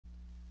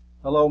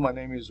Hello, my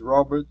name is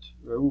Robert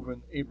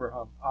Reuven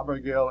Abraham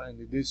Abergel,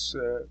 and in this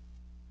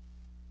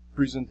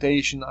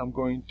presentation I'm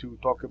going to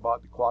talk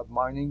about the quad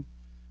mining.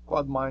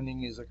 Quad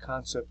mining is a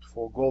concept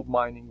for gold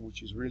mining,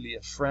 which is really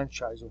a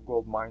franchise of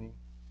gold mining,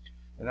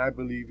 and I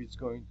believe it's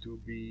going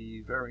to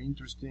be very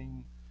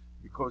interesting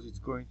because it's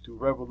going to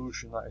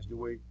revolutionize the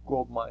way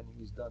gold mining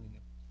is done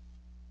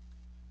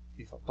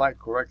if applied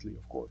correctly,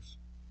 of course.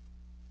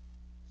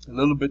 A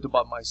little bit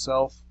about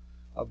myself.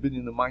 I've been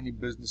in the mining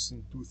business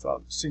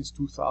since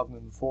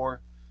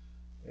 2004.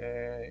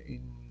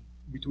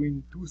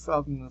 Between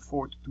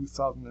 2004 to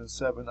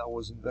 2007, I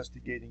was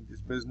investigating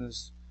this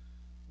business,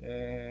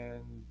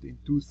 and in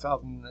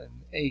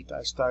 2008,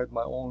 I started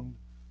my own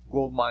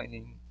gold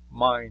mining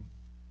mine.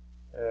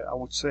 I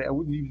would say I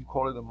wouldn't even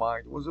call it a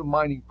mine. It was a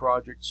mining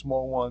project,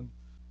 small one.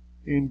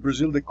 In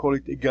Brazil, they call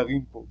it a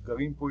garimpo.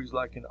 Garimpo is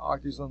like an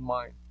artisan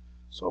mine.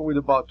 So with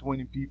about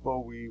 20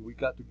 people, we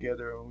got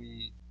together and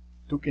we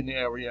took an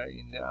area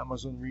in the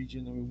Amazon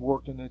region and we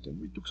worked on it and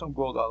we took some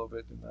gold out of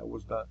it, and I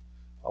was the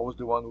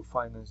one who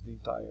financed the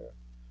entire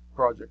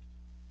project.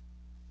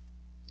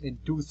 In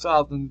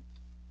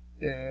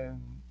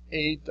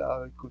 2008,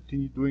 I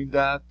continued doing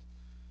that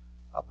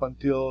up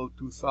until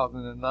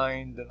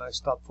 2009. Then I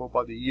stopped for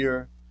about a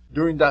year.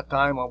 During that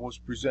time, I was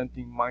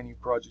presenting mining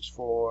projects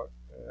for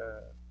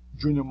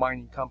junior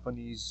mining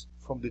companies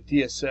from the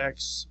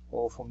TSX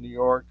or from New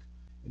York.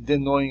 And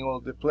then, knowing all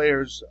the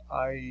players,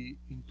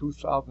 in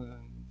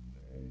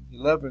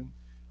 2011,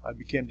 I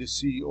became the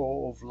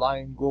CEO of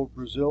Lion Gold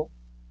Brazil.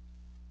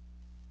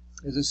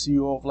 As a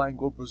CEO of Lion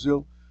Gold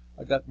Brazil,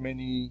 I got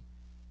many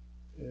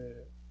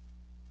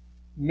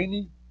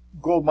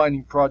gold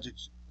mining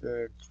projects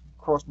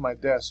crossed my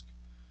desk.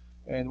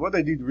 And what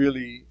I did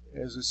really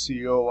as a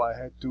CEO, I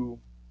had to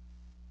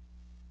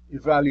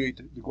evaluate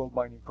the gold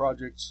mining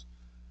projects,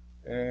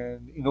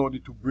 and in order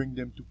to bring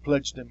them, to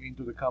pledge them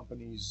into the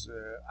company's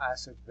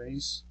asset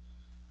base.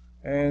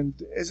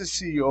 And as a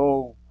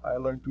CEO, I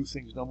learned two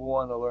things. Number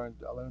one, I learned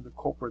the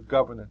corporate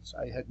governance.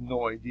 I had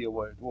no idea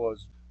what it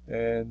was.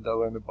 And I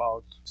learned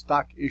about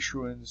stock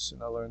issuance,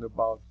 and I learned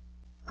about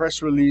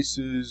press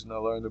releases, and I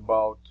learned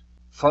about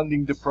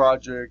funding the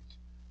project,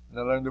 and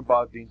I learned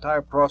about the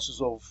entire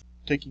process of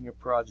taking a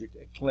project,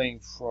 a claim,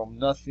 from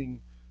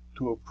nothing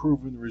to a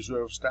proven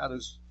reserve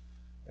status.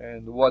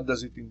 And what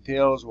does it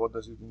entail? What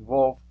does it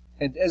involve?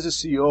 And as a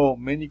CEO,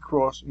 many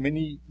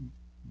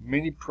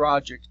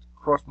projects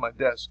crossed my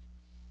desk.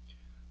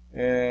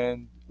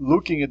 And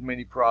looking at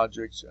many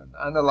projects and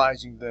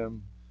analyzing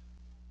them,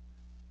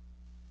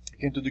 I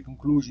came to the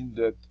conclusion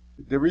that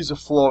there is a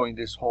flaw in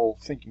this whole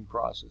thinking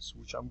process,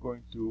 which I'm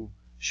going to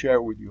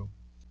share with you.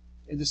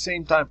 At the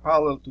same time,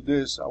 parallel to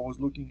this, I was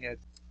looking at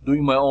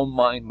doing my own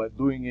mine, but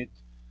doing it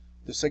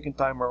the second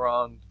time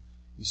around,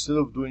 instead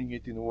of doing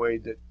it in a way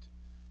that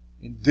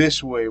in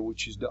this way,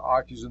 which is the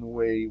artisan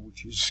way,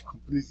 which is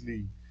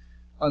completely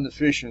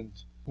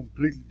inefficient,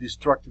 completely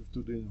destructive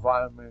to the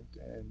environment,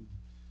 and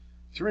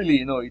it's really,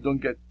 you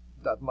don't get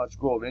that much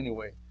gold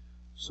anyway.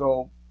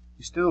 So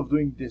instead of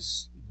doing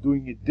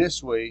it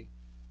this way,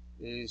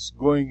 is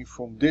going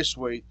from this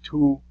way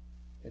to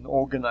an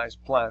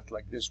organized plant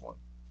like this one.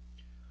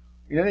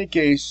 In any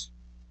case,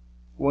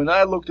 when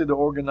I looked at the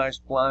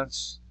organized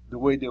plants, the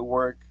way they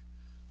work,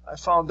 I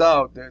found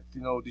out that,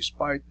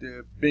 despite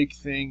the big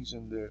things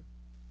and the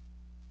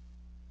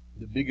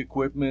big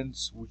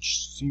equipments,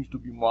 which seems to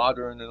be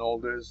modern and all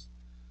this,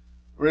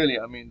 really,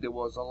 there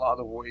was a lot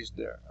of waste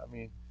there.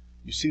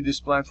 You see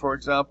this plant, for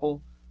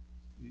example,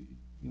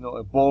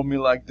 a ball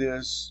mill like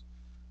this,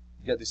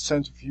 you got the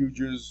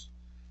centrifuges.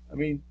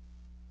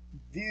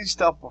 These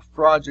type of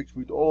projects,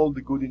 with all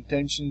the good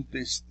intentions,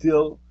 they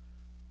still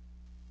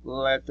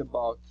let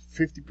about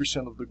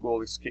 50% of the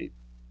gold escape.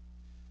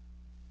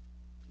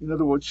 In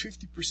other words,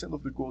 50%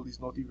 of the gold is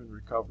not even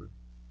recovered.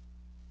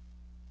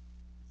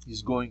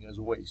 Is going as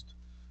waste.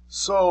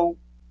 So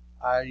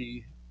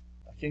I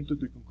came to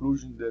the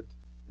conclusion that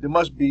there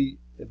must be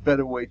a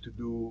better way to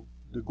do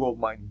the gold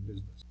mining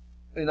business.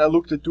 And I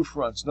looked at two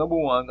fronts. Number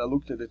one, I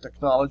looked at the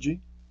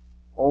technology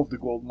of the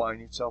gold mine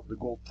itself, the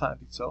gold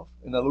plant itself,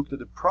 and I looked at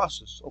the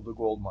process of the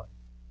gold mine.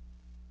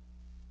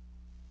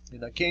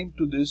 And I came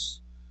to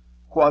this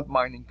quad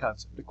mining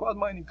concept. The quad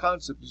mining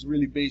concept is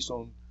really based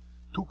on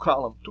two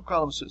column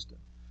system.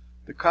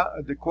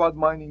 The quad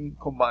mining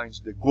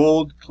combines the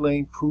gold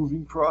claim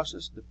proving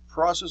process, the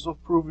process of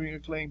proving a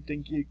claim,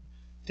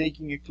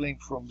 taking a claim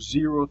from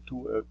zero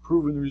to a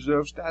proven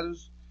reserve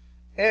status,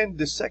 and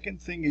the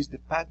second thing is the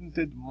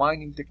patented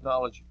mining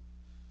technology.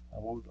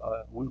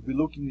 We'll be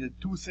looking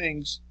at two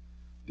things,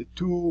 the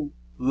two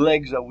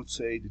legs, I would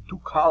say, the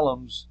two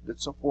columns that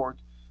support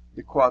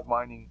the quad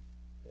mining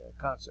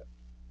concept.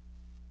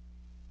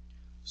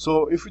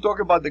 So if we talk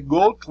about the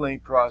gold claim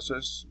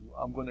process,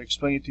 I'm going to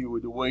explain it to you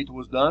with the way it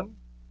was done,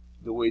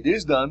 the way it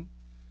is done,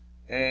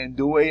 and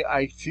the way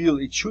I feel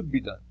it should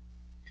be done.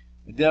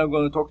 And then I'm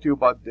going to talk to you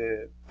about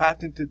the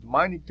patented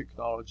mining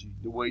technology,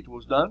 the way it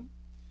was done,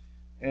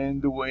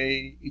 and the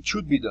way it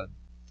should be done.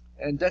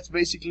 And that's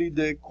basically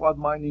the quad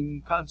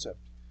mining concept.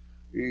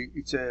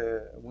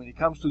 When it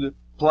comes to the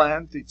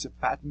plant, it's a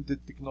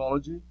patented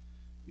technology.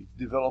 It's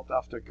developed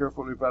after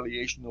careful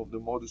evaluation of the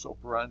modus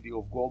operandi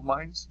of gold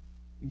mines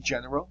in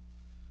general,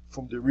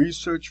 from the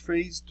research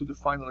phase to the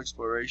final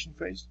exploration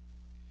phase.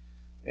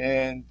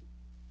 And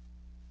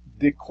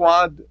the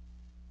quad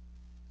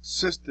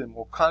system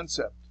or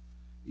concept,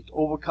 it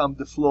overcomes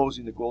the flaws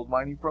in the gold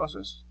mining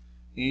process,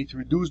 and it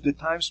reduced the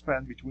time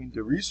span between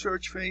the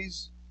research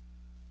phase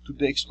to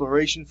the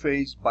exploration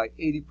phase by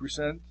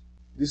 80%.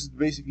 This is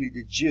basically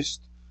the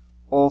gist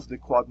of the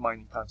quad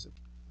mining concept.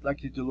 I'd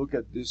like you to look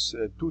at these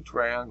two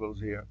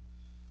triangles here.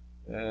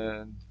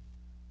 And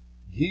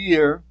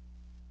here,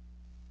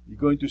 you're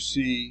going to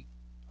see,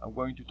 I'm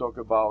going to talk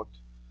about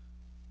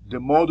the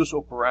modus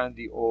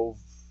operandi of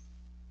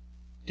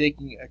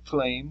taking a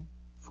claim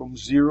from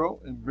zero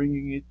and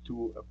bringing it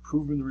to a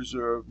proven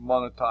reserve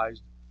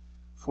monetized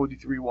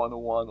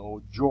 43-101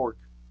 or JORC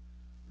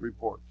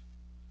report.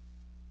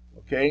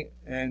 Okay,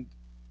 and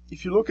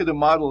if you look at the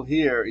model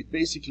here, it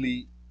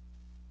basically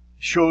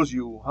shows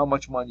you how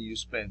much money you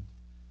spend.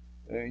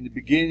 In the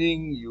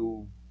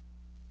beginning,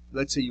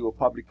 let's say you're a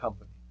public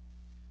company,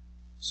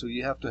 so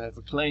you have to have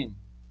a claim.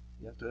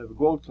 You have to have a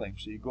gold claim.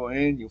 So you go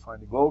in, you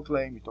find a gold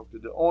claim, you talk to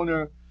the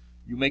owner,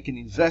 you make an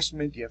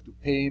investment, you have to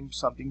pay him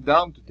something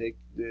down to take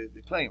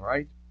the claim,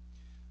 right?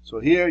 So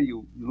here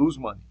you lose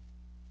money.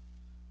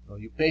 No,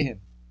 you pay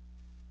him.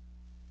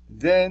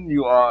 Then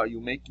you're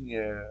making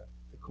a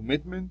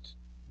commitment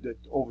that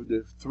over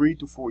the 3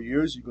 to 4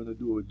 years you're going to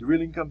do a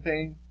drilling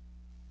campaign.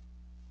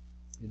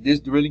 In this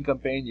drilling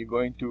campaign you're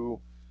going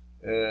to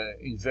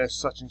invest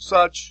such and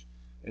such,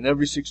 and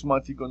every 6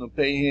 months you're going to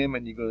pay him,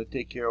 and you're going to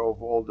take care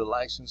of all the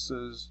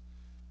licenses,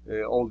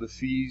 all the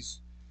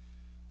fees.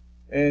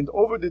 And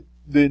over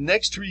the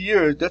next 3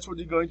 years, that's what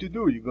you're going to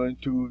do. You're going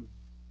to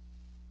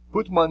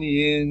put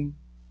money in,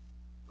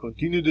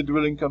 continue the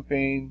drilling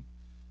campaign,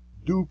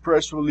 do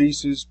press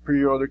releases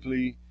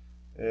periodically,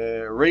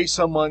 raise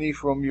some money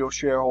from your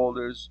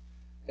shareholders,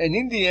 and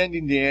in the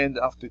end,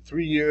 after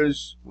 3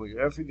 years,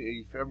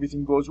 if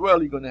everything goes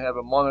well, you're going to have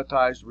a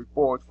monetized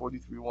report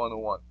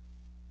 43-101.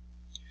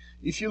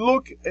 If you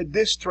look at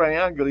this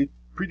triangle, it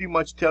pretty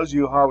much tells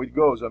you how it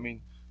goes. I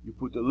mean, you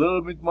put a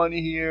little bit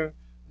money here,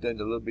 then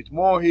a little bit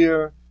more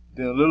here,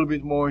 then a little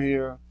bit more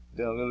here,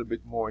 then a little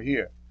bit more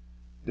here.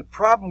 The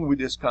problem with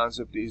this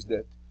concept is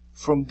that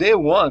from day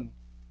one,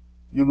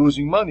 you're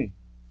losing money.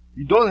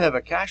 You don't have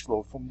a cash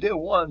flow. From day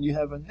one, you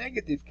have a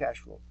negative cash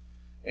flow,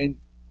 and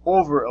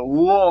over a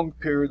long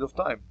period of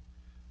time.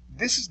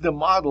 This is the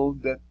model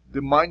that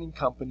the mining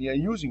company are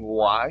using.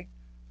 Why?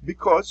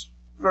 Because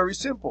very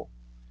simple.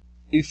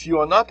 If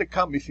you're not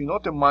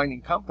a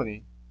mining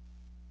company,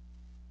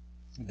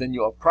 then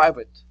you're a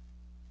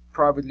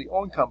privately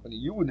owned company.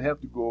 You would have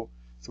to go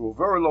through a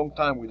very long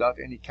time without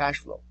any cash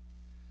flow.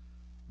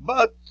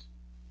 But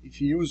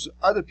if you use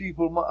other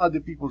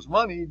people's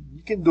money,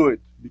 you can do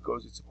it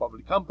because it's a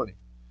public company,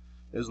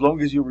 as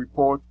long as you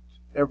report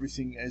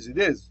everything as it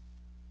is.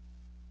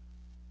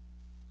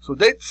 So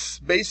that's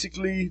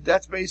basically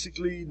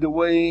the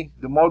way,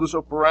 the modus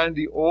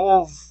operandi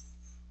of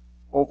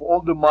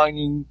all the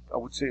mining. I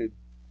would say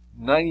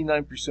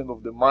 99%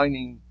 of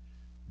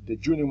the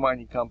junior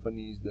mining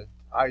companies that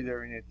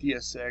either in a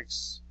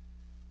TSX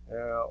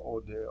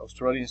or the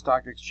Australian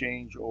Stock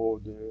Exchange or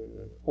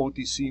the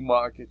OTC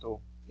market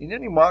or in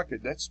any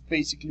market, that's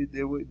basically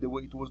the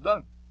way it was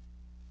done.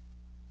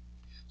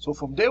 So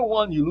from day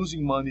one, you're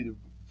losing money. The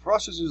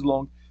process is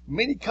long.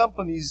 Many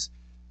companies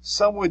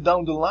somewhere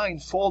down the line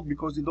fold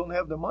because they don't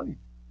have the money.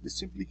 They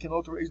simply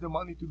cannot raise the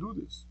money to do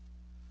this.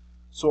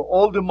 So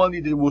all the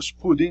money that was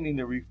put in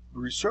the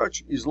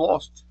research is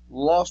lost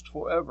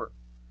forever.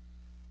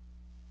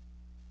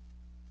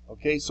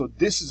 Okay, so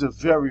this is a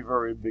very,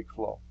 very big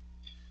flaw.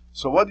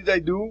 So what did I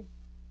do?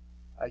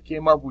 I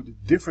came up with a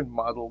different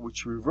model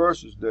which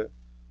reverses the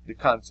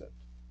concept.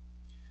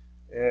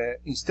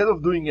 Instead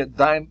of doing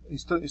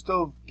instead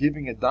of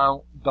giving a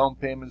down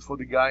payment for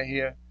the guy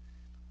here,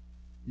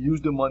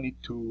 use the money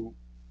to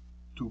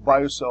buy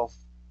yourself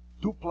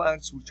 2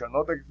 plants which are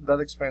not that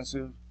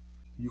expensive.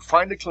 You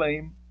find a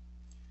claim,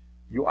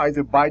 you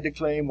either buy the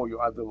claim or you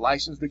either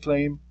license the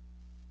claim.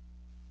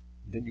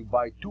 Then you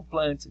buy 2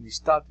 plants and you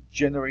start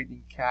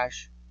generating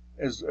cash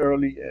as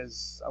early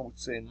as, I would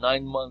say,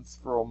 9 months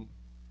from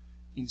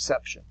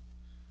inception.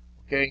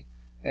 Okay,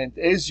 and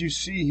as you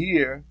see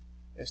here,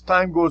 as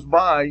time goes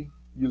by,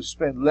 you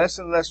spend less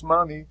and less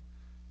money,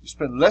 you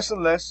spend less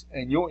and less,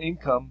 and your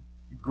income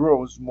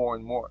grows more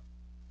and more.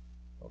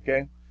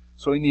 Okay,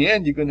 so in the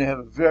end, you're going to have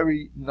a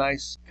very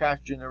nice cash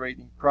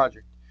generating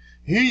project.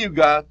 Here you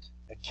got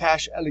a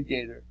cash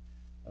alligator.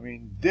 I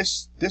mean,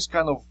 this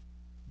kind of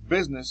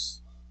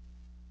business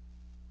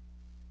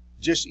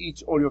just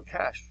eats all your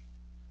cash.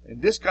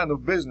 In this kind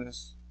of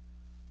business,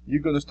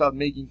 you're going to start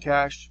making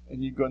cash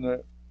and you're going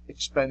to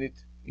expand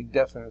it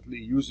indefinitely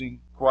using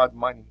quad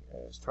mining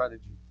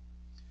strategy.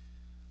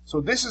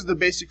 So this is the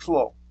basic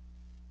flow,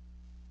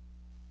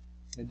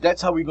 and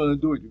that's how we're going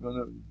to do it.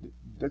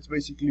 That's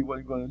basically what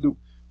we're going to do.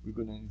 We're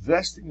going to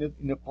invest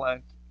in a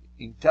plant,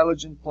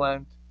 intelligent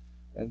plant,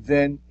 and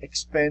then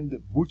expand,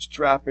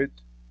 bootstrap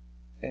it,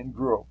 and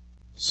grow.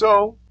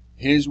 So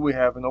here's we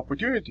have an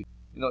opportunity.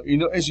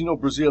 As you know,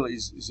 Brazil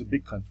is a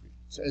big country.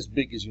 It's as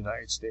big as the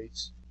United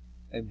States,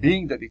 and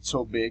being that it's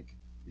so big,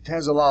 it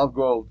has a lot of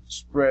gold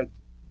spread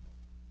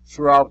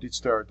throughout its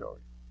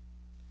territory,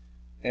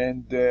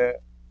 and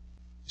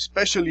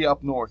especially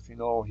up north.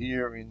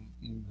 Here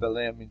in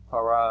Belém, in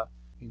Pará,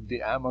 in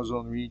the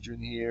Amazon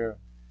region here,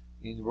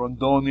 in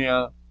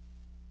Rondônia,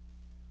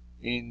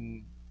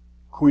 in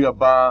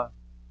Cuiabá,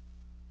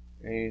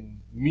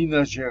 in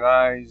Minas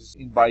Gerais,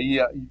 in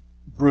Bahia.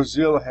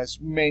 Brazil has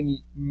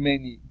many,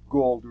 many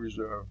gold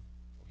reserves.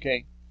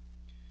 Okay.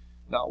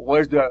 Now,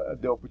 where's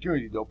the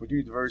opportunity? The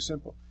opportunity is very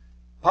simple.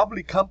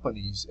 Public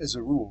companies, as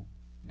a rule,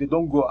 they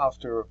don't go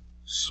after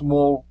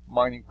small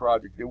mining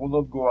projects. They will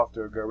not go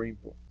after a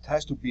garimpo. It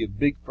has to be a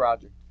big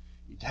project.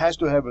 It has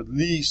to have at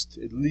least,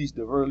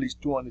 the very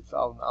least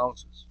 200,000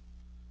 ounces.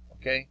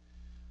 Okay.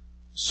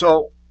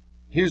 So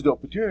here's the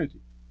opportunity.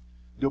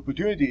 The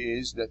opportunity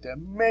is that there are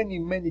many,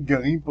 many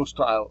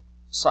garimpo-style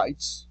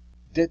sites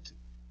that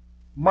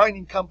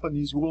mining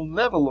companies will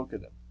never look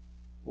at them.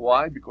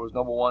 Why? Because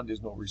number one,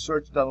 there's no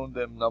research done on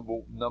them.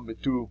 Number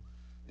two,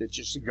 they're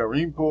just a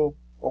garimpo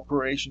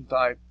operation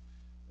type.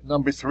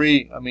 Number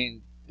three,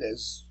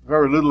 there's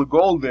very little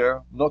gold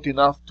there, not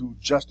enough to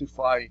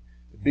justify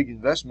a big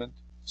investment.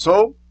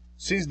 So,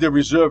 since the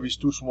reserve is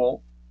too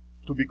small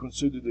to be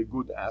considered a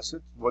good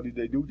asset, what do?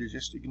 They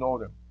just ignore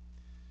them.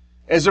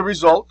 As a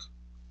result,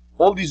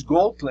 all these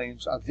gold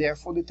claims are there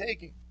for the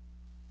taking.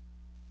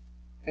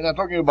 And I'm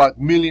talking about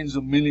millions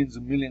and millions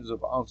and millions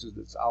of ounces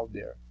that's out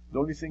there. The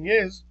only thing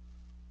is,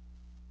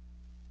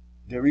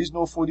 there is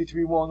no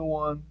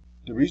 43-101,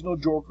 there is no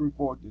JORC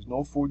report, there's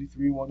no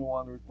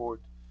 43-101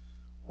 report.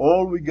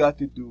 All we got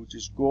to do is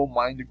just go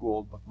mine the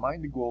gold, but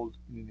mine the gold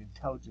in an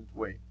intelligent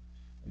way.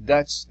 And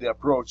that's the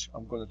approach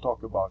I'm going to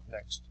talk about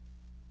next.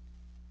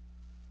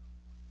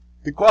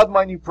 The quad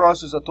mining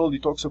process, I told you,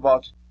 talks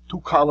about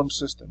two-column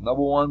system.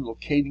 Number one,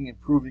 locating and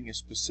proving a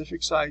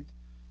specific site.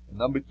 And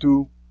number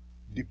two,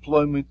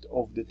 deployment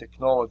of the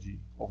technology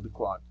of the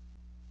quad.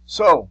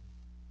 So,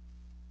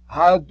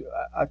 I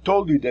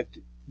told you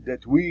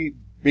that we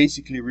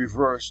basically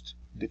reversed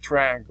the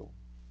triangle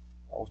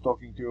I was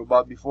talking to you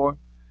about before.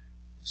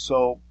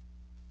 So,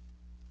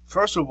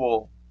 first of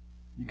all,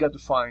 you got to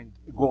find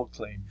a gold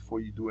claim before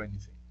you do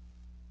anything.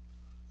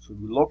 So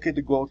we locate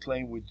the gold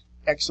claim with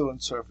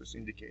excellent surface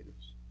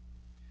indicators.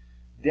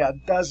 There are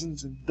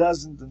dozens and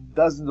dozens and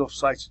dozens of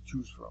sites to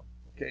choose from.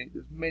 Okay,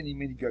 there's many,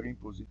 many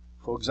garimpos.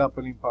 For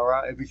example, in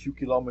Pará, every few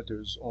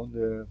kilometers on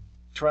the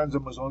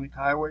Trans-Amazonic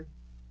Highway,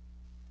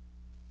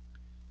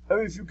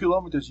 every few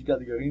kilometers you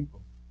got a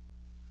garimpo.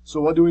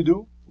 So what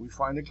do? We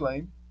find a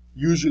claim.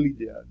 Usually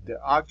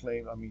there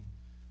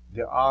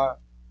are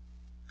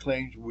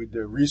claims with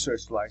the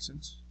research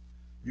license.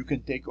 You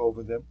can take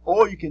over them,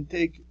 or you can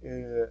take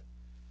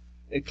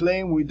a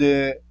claim with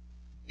the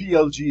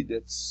PLG.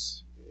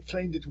 That's a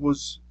claim that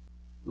was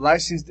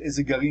licensed as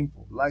a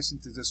garimpo,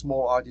 licensed as a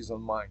small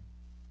artisan mine.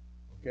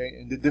 Okay,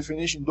 and the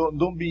definition,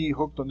 don't be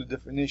hooked on the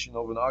definition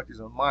of an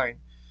artisan mine,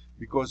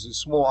 because a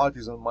small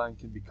artisan mine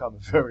can become a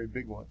very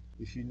big one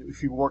if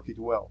you work it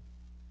well.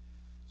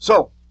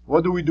 So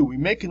what do? We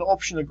make an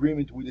option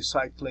agreement with the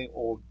site claim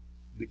or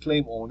the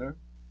claim owner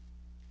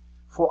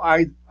for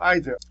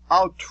either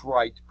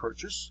outright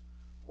purchase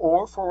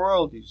or for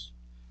royalties.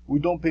 We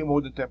don't pay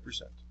more than 10%.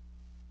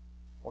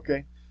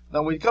 Okay.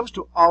 Now, when it comes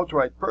to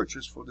outright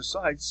purchase for the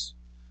sites,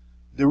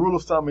 the rule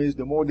of thumb is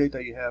the more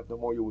data you have, the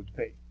more you would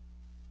pay.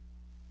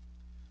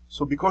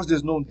 So because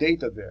there's no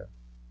data there,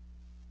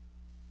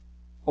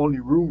 only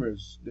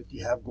rumors that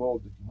you have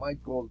gold, that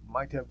you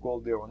might have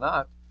gold there or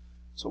not,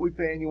 so we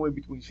pay anywhere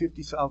between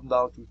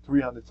 $50,000 to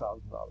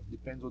 $300,000.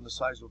 Depends on the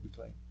size of the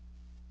claim.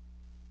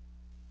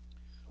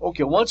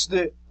 Okay, once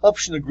the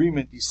option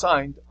agreement is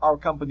signed, our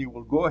company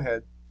will go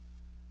ahead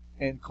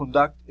and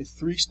conduct a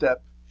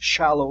 3-step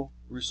shallow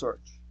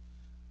research.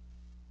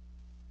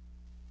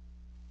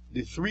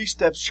 The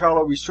 3-step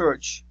shallow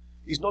research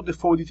is not the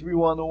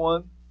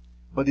 43-101,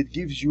 but it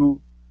gives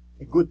you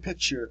a good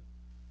picture.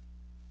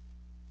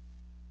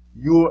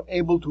 You're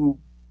able to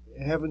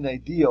have an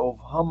idea of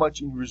how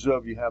much in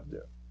reserve you have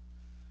there.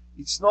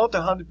 It's not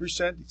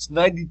 100%, it's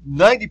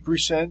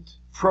 90%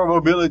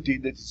 probability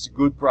that it's a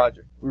good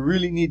project.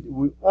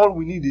 All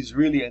we need is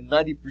really a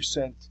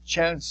 90%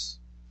 chance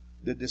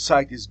that the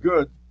site is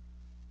good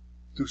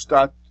to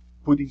start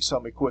putting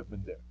some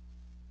equipment there.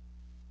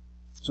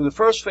 So the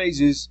first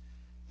phase is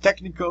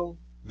technical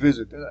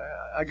visit. And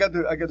I got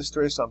to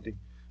stress something.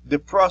 The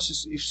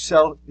process is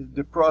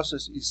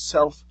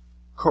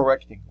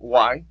self-correcting.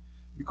 Why?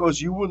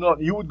 Because you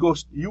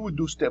would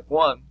do step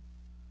 1,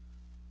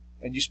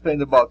 and you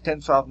spend about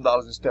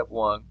 $10,000 in step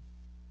 1,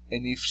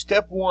 and if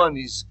step 1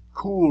 is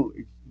cool,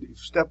 if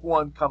step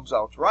 1 comes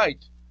out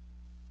right,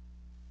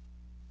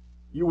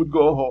 you would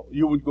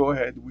go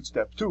ahead with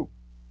step 2.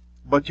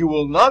 But you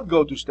will not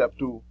go to step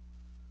 2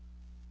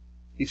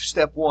 if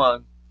step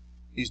 1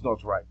 is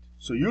not right.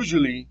 So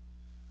usually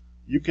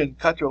you can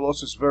cut your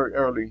losses very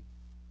early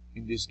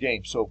in this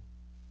game. So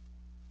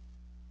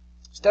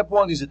step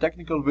one is a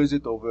technical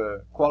visit of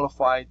a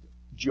qualified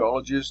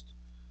geologist.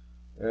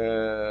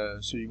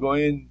 So you go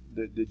in,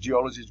 the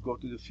geologists go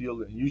to the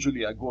field, and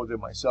usually I go there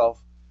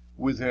myself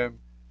with him.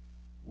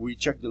 We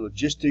check the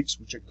logistics,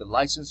 we check the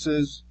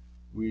licenses,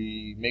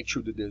 we make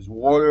sure that there's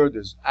water,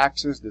 there's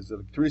access, there's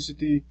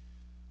electricity,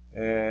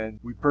 and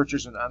we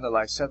purchase and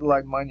analyze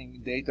satellite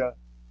mining data.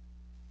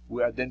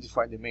 We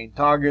identify the main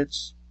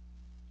targets,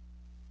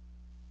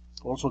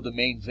 also the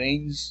main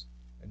veins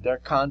and their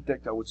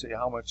contact. I would say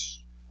how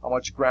much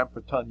gram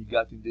per ton you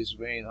got in this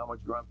vein, how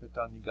much gram per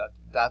ton you got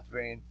in that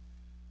vein.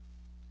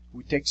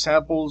 We take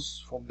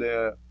samples from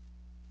the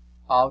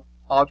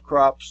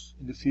outcrops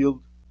in the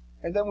field,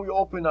 and then we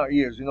open our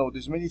ears. You know,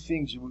 there's many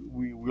things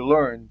we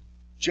learn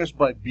just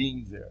by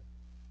being there.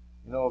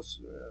 You know,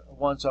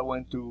 once I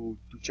went to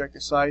check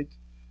a site,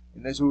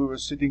 and as we were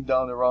sitting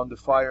down around the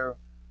fire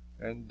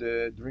and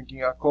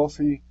drinking our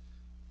coffee,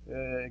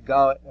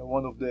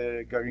 one of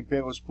the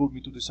garimperos pulled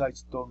me to the side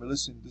and told me,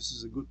 listen, this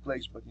is a good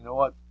place, but you know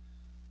what?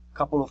 A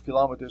couple of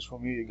kilometers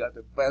from here, you got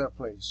a better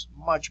place,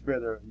 much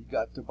better. You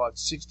got about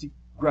 60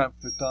 grams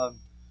per ton.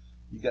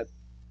 You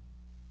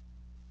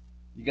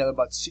got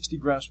about 60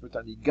 grams per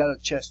ton. You gotta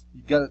test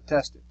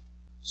it.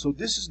 So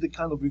this is the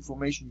kind of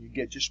information you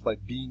get just by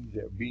being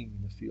there, being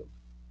in the field.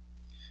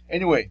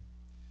 Anyway,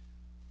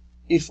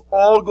 if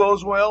all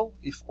goes well,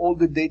 if all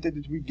the data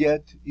that we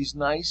get is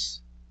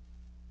nice,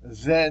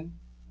 then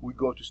we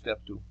go to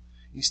step two.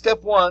 In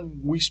step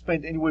one, we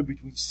spend anywhere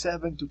between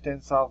 $7,000 to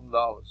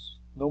 $10,000,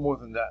 no more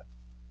than that.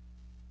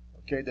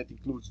 Okay, that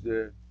includes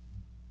the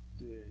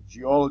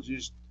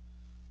geologist.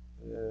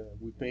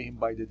 We pay him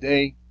by the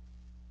day,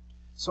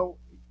 so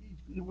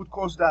it would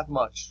cost that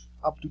much,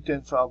 up to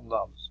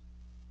 $10,000.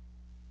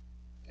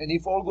 And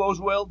if all goes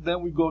well,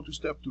 then we go to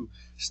step two.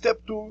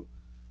 Step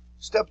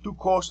two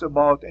costs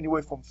about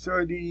anywhere from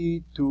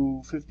 $30,000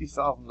 to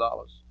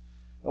 $50,000.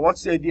 And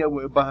what's the idea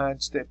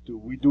behind step two?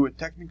 We do a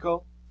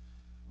technical,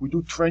 we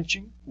do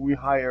trenching, we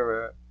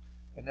hire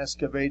an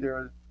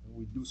excavator, and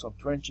we do some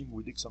trenching,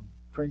 we dig some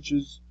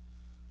trenches,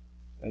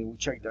 and we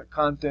check their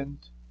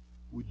content.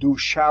 We do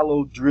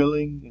shallow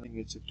drilling.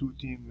 It's a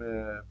two-team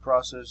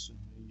process.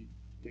 And you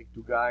take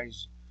two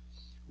guys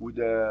with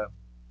a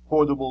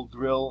portable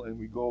drill, and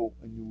we go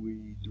and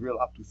we drill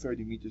up to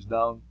 30 meters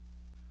down.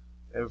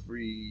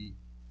 Every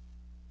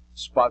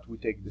spot we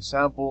take the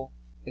sample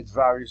at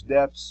various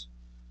depths,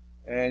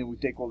 and we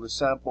take all the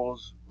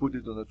samples, put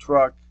it on a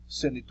truck,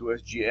 send it to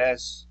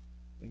SGS,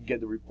 and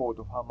get a report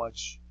of how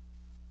much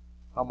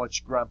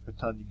gram per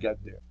ton you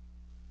get there.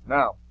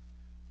 Now,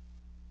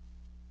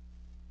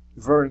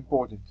 very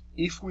important,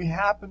 if we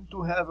happen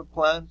to have a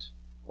plant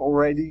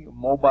already, a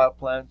mobile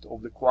plant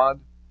of the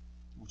quad,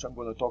 which I'm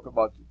going to talk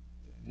about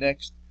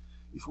next,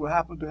 if we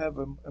happen to have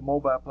a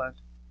mobile plant,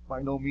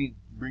 by no means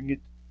bring it,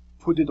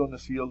 put it on the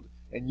field,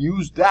 and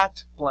use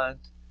that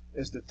plant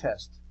as the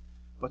test.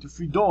 But if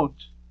we don't,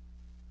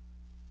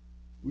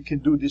 we can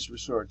do this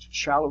research,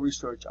 shallow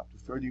research up to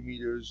 30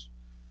 meters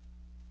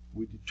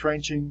with the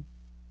trenching.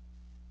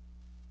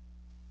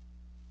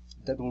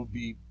 That will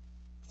be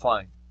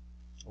fine.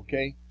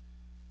 Okay?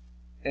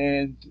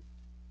 And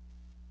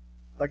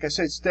like I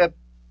said, step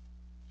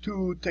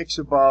two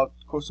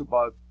costs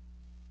about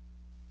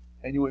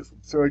anywhere from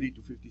 $30,000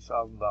 to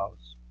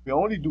 $50,000. We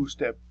only do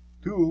step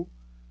two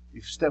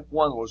if step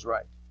one was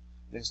right.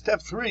 Then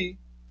step three,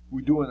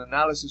 we do an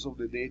analysis of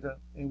the data,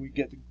 and we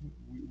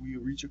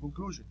reach a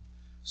conclusion.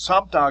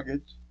 Some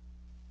target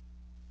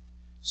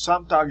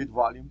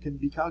volume can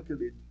be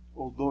calculated,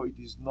 although it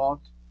is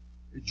not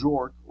a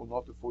JORC or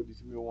not a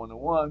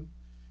 43-101.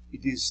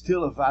 It is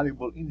still a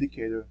valuable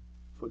indicator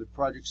for the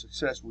project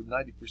success with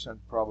 90%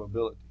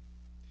 probability.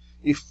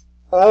 If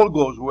all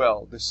goes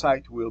well, the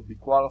site will be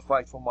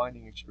qualified for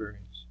mining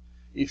experience.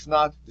 If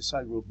not, the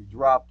site will be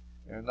dropped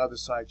and another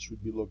site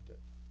should be looked at.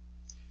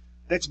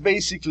 That's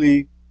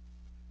basically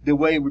the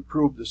way we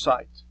prove the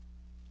site.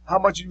 How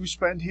much did we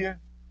spend here?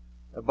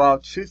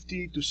 About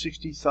 $50,000 to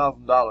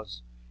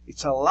 $60,000.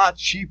 It's a lot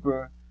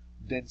cheaper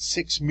than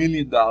 $6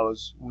 million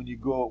when you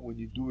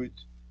do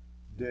it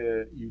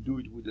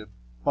with a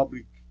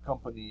public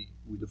company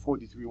with the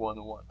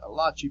 43-101. A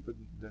lot cheaper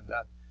than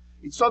that.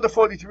 It's not the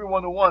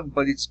 43-101,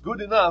 but it's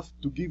good enough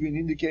to give you an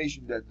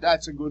indication that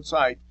that's a good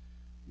site.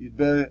 You'd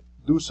better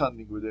do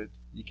something with it.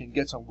 You can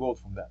get some gold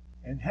from that.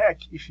 And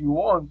heck, if you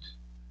want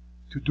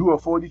to do a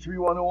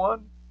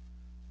 43-101,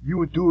 you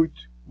would do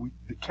it with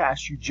the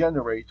cash you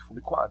generate from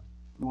the quad.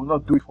 You will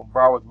not do it from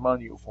borrowed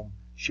money or from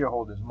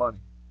shareholders' money.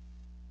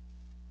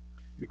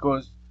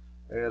 Because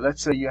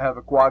let's say you have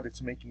a quad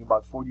that's making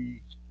about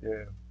 40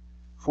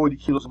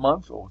 kilos a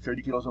month or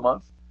 30 kilos a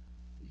month.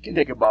 You can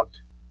take about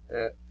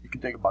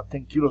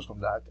 10 kilos from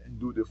that and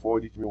do the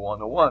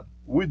 43-101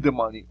 with the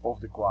money of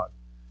the quad,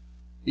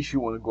 if you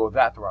want to go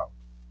that route.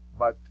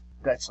 But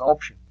that's an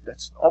option.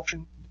 That's an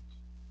option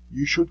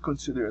you should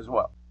consider as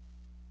well.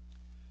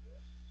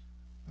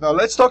 Now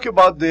let's talk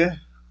about the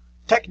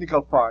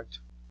technical part.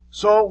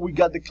 So we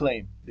got the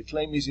claim. The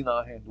claim is in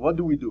our hand. What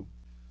do we do?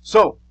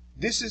 So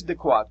this is the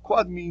quad.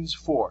 Quad means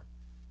 4.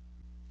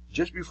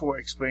 just before I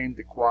explain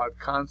the quad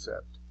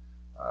concept,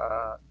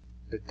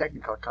 the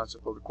technical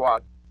concept of the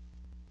quad,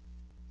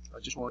 I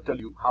just want to tell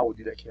you how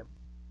did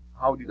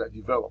I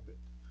develop it.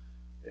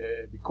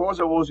 Because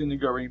I was in the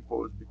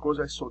Garimpos, because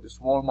I saw the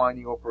small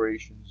mining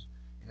operations,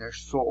 and I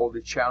saw all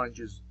the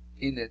challenges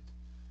in it,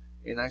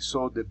 and I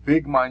saw the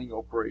big mining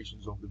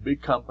operations of the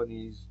big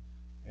companies,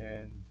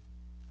 and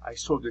I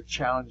saw the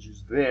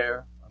challenges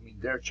there. I mean,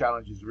 their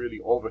challenge is really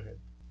overhead.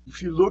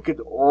 If you look at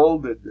all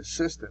the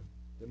system,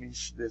 that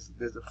means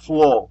there's a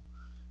flaw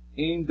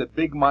in the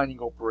big mining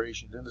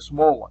operations and the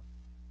small one.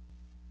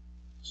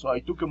 So I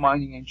took a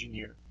mining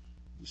engineer,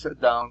 we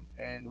sat down,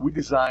 and we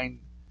designed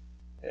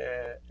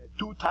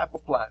two types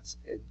of plants: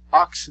 an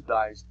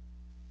oxidized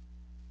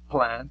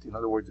plant, in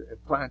other words, a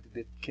plant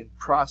that can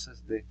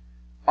process the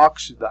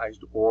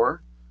oxidized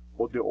ore,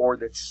 or the ore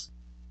that's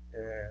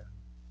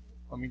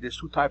I mean, there's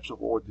two types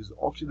of ore. There's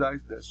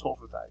oxidized, there's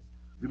sulfatized.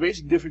 The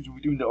basic difference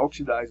between the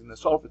oxidized and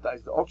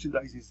the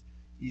oxidized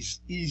is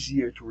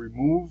easier to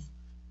remove.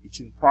 It's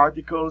in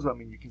particles. I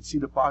mean, you can see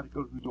the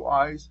particles with your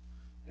eyes.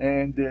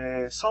 And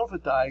the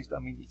sulfatized, I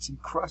mean, it's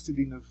encrusted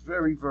in a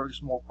very, very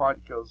small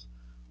particles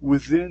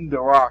within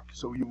the rock.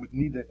 So you would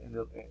need a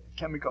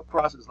chemical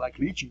process like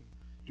leaching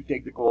to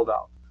take the gold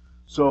out.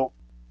 So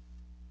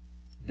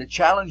the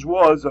challenge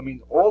was, I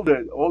mean, all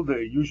the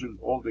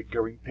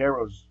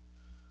garimperos,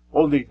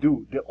 all they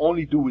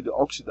only do with the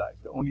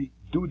oxidized. They only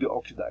do the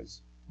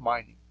oxidized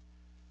mining.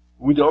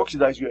 With the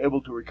oxidized, you're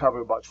able to recover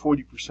about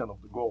 40%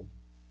 of the gold.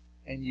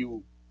 And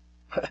you,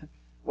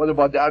 what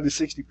about the other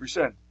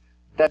 60%?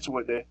 That's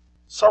where the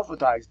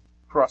sulfatized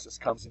process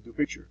comes into the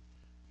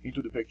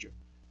picture.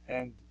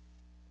 And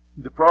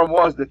the problem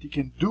was that you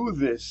can do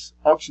this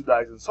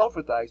oxidized and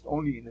sulfatized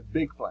only in the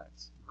big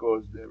plants,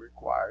 because they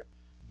require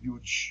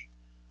huge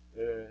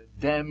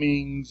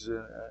dammings.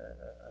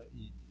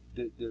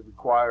 They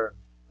require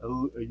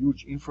a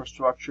huge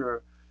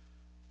infrastructure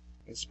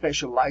and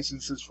special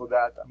licenses for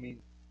that. I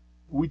mean,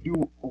 we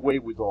do away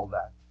with all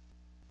that.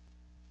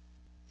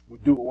 We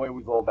do away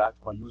with all that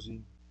by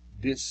using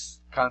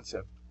this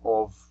concept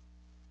of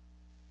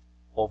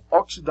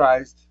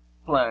oxidized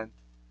plant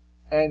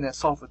and a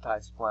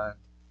sulfatized plant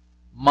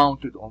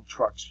mounted on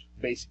trucks.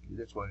 Basically,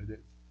 that's what it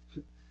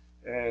is.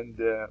 And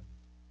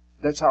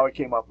that's how I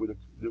came up with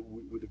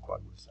the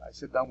quad. I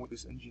sat down with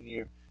this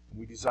engineer and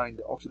we designed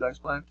the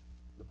oxidized plant,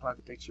 the plant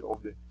that takes care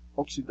of the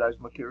oxidized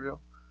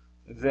material,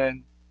 and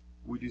then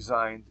we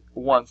designed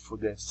one for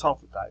the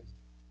sulfatized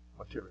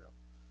material.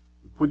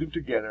 We put them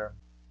together.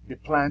 The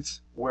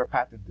plants were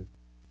patented.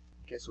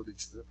 Okay, so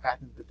it's a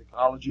patented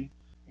technology,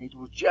 and it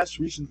was just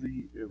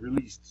recently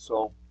released.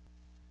 So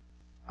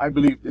I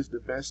believe this is the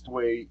best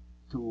way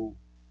to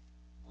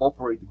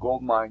operate the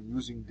gold mine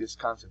using this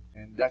concept,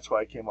 and that's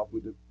why I came up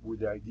with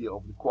the idea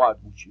of the quad,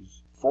 which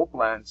is 4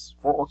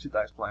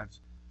 oxidized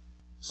plants,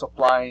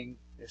 supplying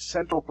a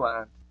central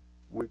plant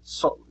with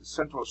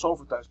central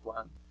sulfatized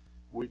plant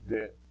with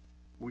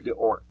the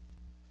ore,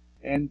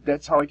 and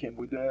that's how I came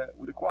with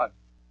the quad.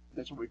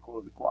 That's what we call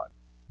it, the quad.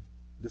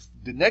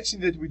 The next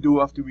thing that we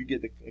do after we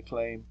get a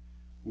claim,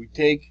 we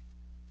take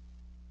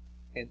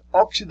an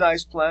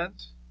oxidized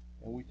plant,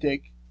 and we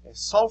take a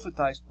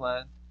sulfatized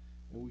plant,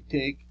 and we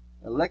take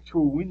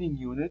electrowinning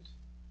unit.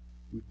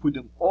 We put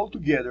them all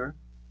together.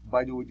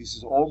 By the way, this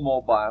is all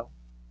mobile,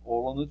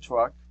 all on the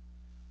truck.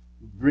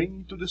 We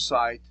bring it to the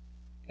site,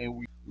 and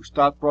we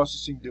start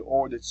processing the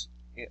ore that's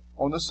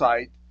on the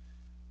site,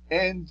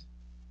 and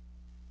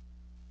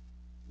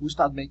we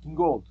start making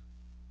gold.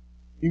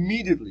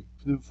 Immediately,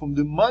 from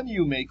the money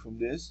you make from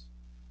this,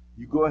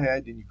 you go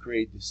ahead and you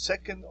create the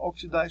second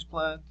oxidized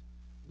plant,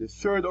 the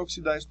third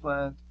oxidized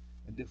plant,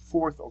 and the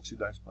fourth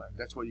oxidized plant.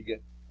 That's why you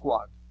get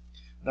quad.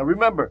 Now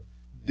remember,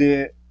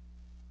 the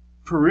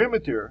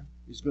perimeter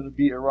is going to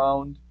be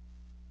around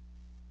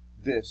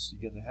this.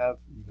 You're going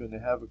to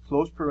have a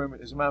closed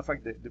perimeter. As a matter of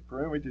fact, the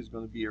perimeter is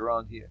going to be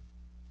around here.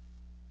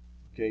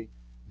 Okay,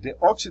 the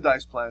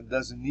oxidized plant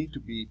doesn't need to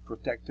be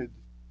protected.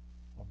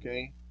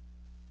 Okay,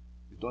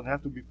 you don't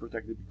have to be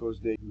protected because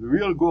the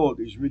real gold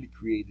is really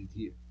created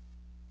here.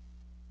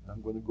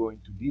 I'm going to go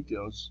into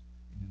details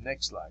in the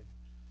next slide,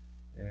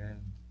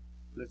 and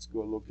let's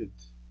go look at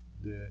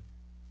the.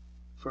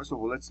 First of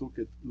all, let's look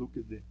at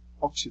the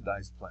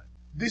oxidized plant.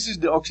 This is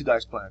the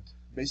oxidized plant.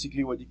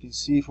 Basically, what you can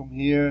see from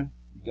here,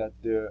 you got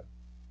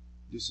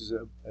this is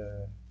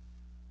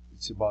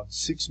it's about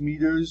 6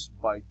 meters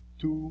by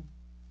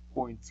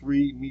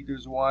 2.3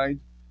 meters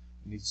wide,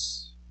 and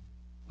it's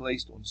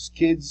placed on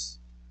skids,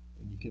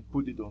 and you can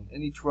put it on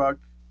any truck,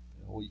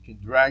 or you can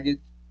drag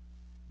it,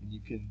 and you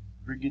can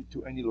bring it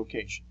to any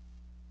location.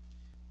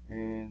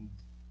 And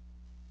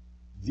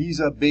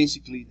these are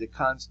basically the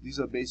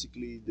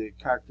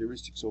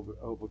characteristics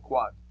of a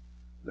quad.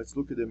 Let's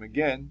look at them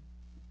again.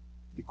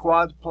 The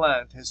quad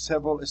plant has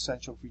several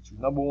essential features.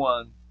 Number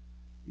one,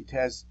 it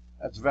has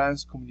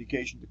advanced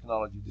communication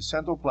technology. The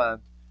central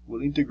plant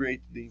will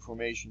integrate the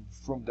information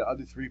from the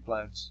other 3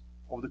 plants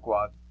of the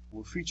quad,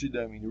 will feature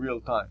them in real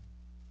time.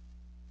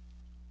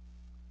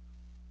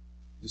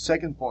 The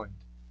second point,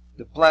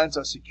 The plants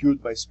are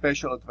secured by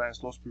special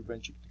advanced loss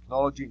prevention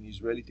technology, an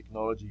Israeli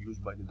technology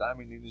used by the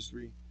diamond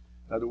industry.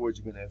 In other words,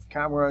 you're going to have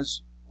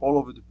cameras all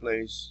over the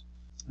place.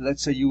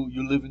 Let's say you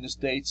live in the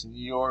States, in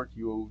New York,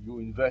 you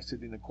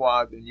invested in a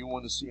quad and you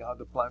want to see how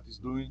the plant is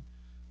doing.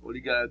 All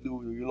you got to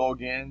do, you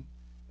log in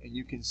and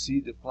you can see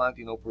the plant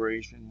in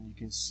operation. You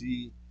can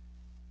see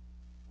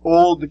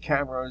all the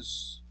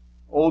cameras,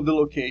 all the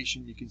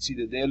location. You can see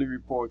the daily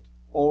report,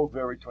 all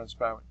very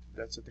transparent.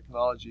 That's a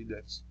technology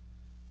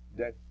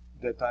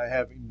that I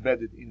have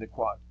embedded in the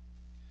quad.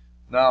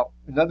 Now,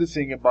 another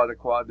thing about the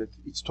quad, that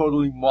it's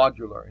totally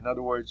modular. In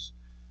other words,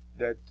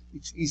 that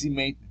it's easy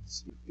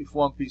maintenance. If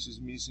one piece is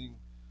missing,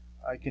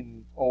 I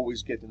can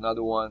always get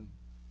another one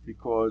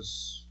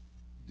because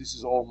this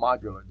is all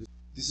modular.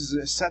 This is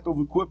a set of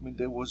equipment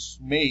that was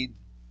made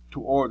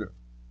to order,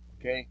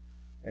 okay?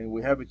 And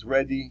we have it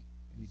ready,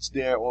 and it's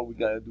there. All we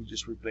gotta do is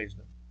just replace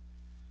them.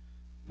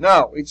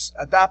 Now, it's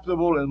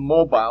adaptable and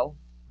mobile.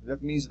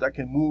 That means that I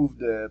can move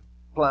the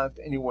plant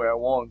anywhere I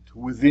want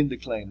within the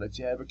claim. Let's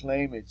say I have a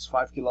claim, it's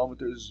 5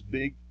 kilometers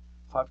big,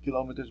 5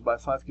 kilometers by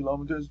 5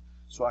 kilometers.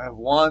 So I have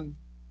one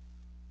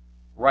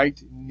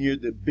right near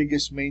the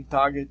biggest main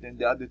target, and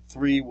the other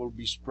 3 will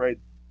be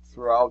spread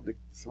throughout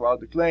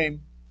the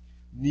claim,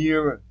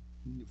 near,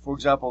 for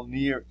example,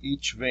 near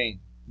each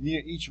vein.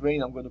 Near each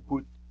vein, I'm going to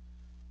put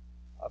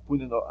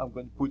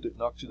an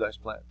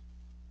oxidized plant.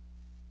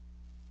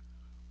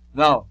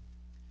 Now,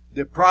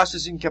 the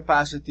processing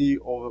capacity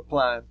of a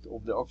plant,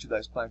 of the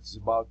oxidized plant, is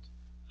about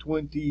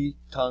 20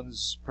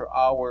 tons per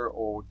hour,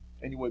 or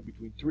anywhere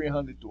between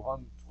 300 to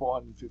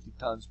 450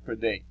 tons per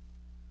day.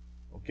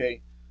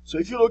 Okay, so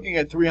if you're looking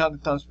at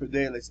 300 tons per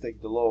day, let's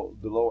take the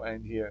low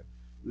end here.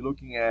 We're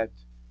looking at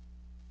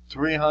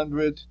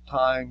 300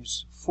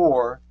 times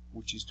 4,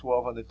 which is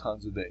 1,200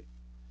 tons a day.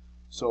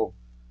 So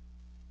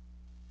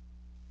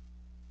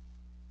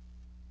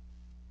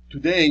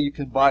today you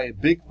can buy a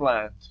big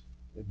plant,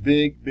 a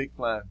big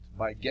plant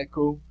by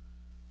Gecko.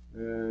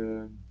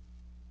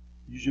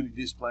 Usually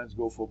these plants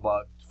go for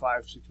about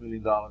 $5-6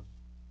 million,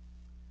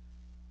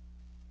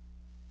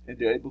 and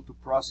they're able to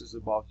process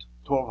about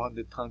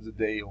 1,200 tons a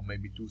day, or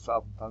maybe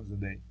 2,000 tons a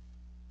day.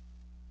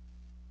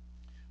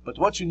 But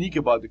what's unique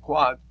about the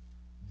quad,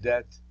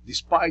 that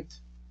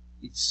despite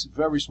its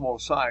very small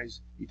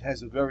size, it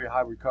has a very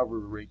high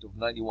recovery rate of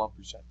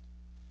 91%.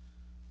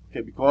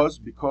 Okay, because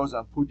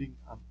I'm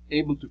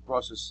able to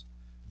process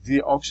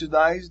the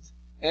oxidized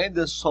and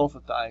the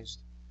sulfatized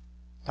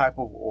type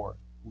of ore,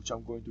 which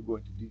I'm going to go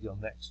into detail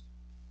next.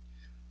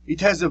 It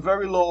has a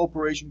very low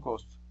operation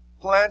cost.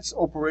 Plants'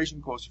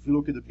 operation cost, if you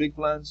look at the big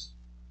plants,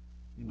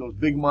 in those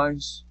big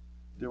mines,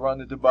 they run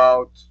at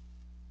about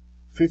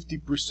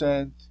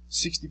 50%,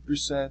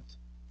 60%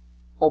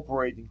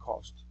 operating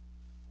cost.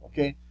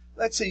 Okay,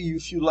 let's say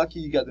if you're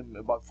lucky, you get them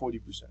about 40%.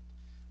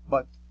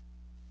 But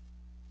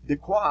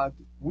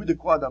with the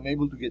quad, I'm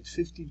able to get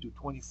 15 to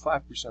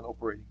 25%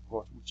 operating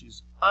cost, which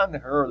is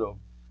unheard of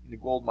in the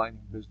gold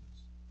mining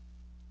business.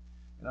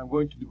 And I'm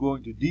going to go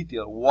into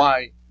detail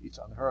why it's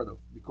unheard of,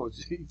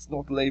 because it's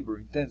not labor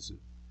intensive.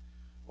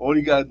 All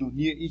you gotta do,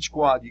 near each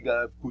quad, you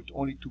gotta put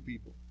only 2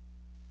 people.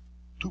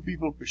 2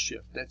 people per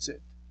shift, that's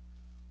it.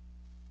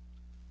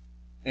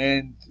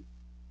 And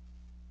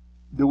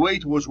the way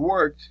it was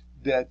worked,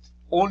 that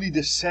only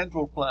the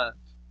central plant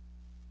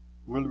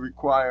will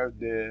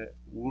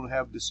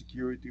have the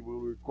security,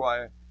 will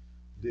require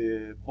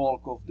the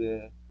bulk of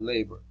the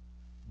labor.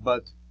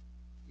 But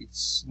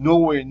it's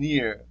nowhere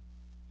near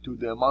to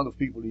the amount of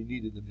people you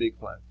need in the big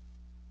plant.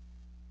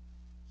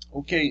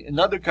 Okay,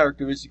 another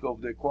characteristic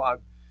of the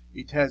quad,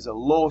 it has a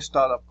low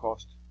startup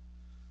cost.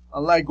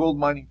 Unlike gold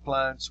mining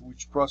plants,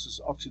 which process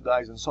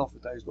oxidized and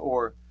sulfatized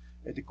ore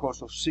at the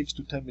cost of $6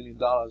 to $10 million,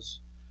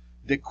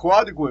 the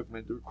quad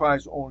equipment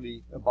requires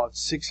only about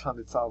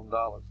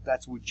 $600,000.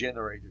 That's with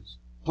generators,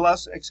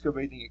 plus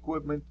excavating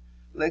equipment.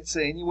 Let's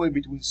say anywhere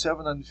between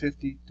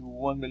 $750,000 to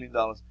 $1 million,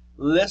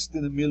 less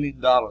than $1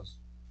 million.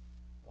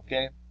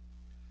 Okay.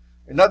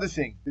 Another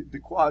thing, the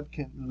quad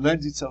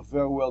lends itself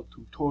very well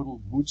to total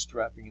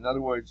bootstrapping. In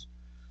other words,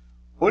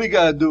 all you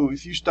gotta do,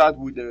 if you start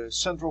with the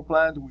central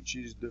plant, which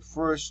is the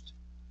first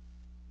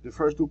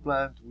 2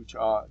 plants, which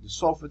are the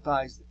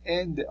sulfatized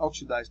and the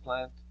oxidized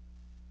plant,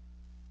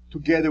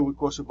 together would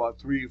cost about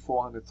 $300,000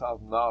 or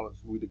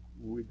 $400,000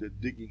 with the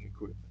digging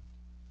equipment.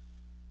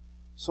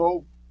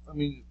 So, I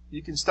mean,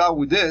 you can start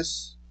with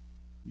this.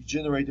 You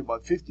generate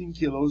about 15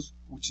 kilos,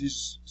 which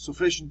is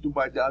sufficient to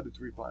buy the other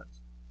 3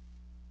 plants.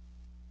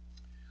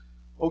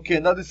 Okay,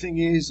 another thing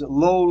is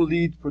low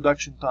lead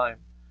production time.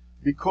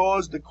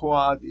 Because the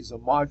quad is a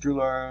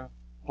modular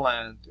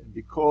plant, and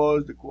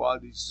because the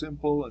quad is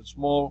simple and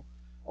small,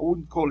 I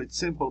wouldn't call it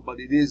simple,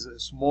 but it is a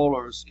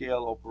smaller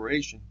scale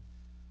operation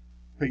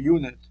per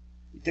unit,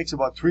 it takes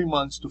about 3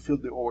 months to fill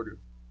the order,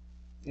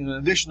 and an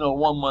additional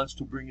 1 month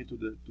to bring it to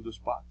the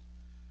spot.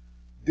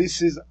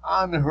 This is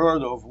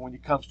unheard of when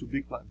it comes to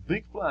big plants.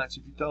 Big plants,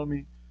 if you tell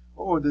me,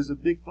 oh, there's a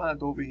big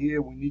plant over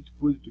here, we need to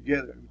put it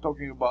together. I'm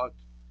talking about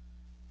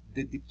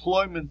the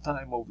deployment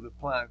time of the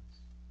plant.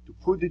 To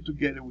put it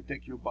together would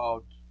take you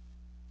about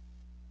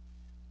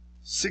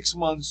 6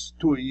 months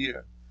to a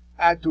year.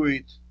 Add to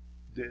it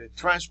the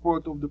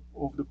transport of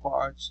the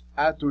parts,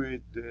 add to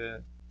it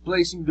the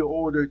placing the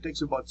order. It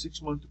takes about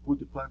 6 months to put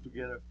the plant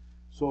together.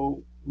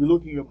 So we're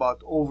looking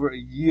about over a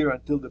year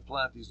until the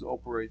plant is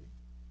operating.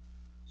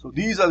 So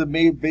these are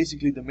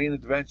basically the main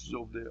advantages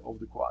of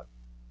the quad.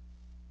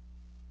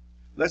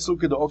 Let's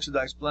look at the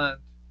oxidized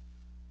plant.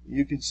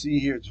 You can see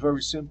here it's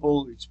very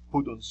simple. It's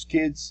put on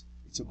skids.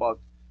 It's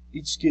about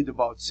each skid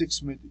about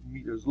 6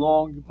 meters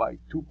long by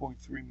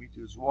 2.3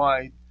 meters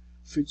wide.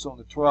 Fits on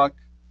the truck.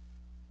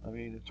 I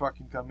mean, a truck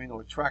can come in,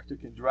 or a tractor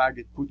can drag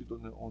it, put it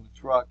on the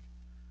truck,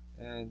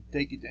 and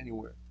take it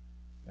anywhere.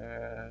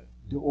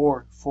 The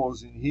ore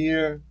falls in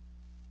here.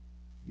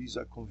 These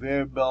are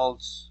conveyor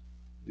belts.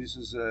 This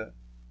is a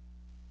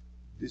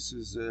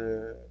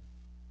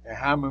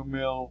hammer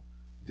mill.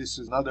 This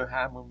is another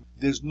hammer.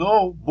 There's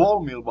no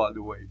ball mill, by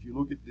the way. If you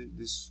look at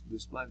this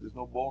plant, there's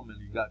no ball mill.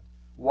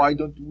 We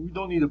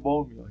don't need a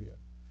ball mill here.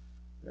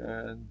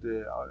 And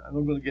I'm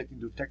not going to get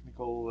into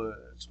technical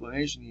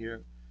explanation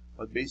here,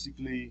 but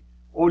basically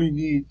all you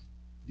need,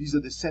 these are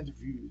the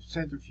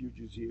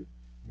centrifuges here.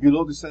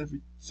 Below the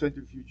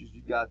centrifuges,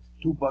 you got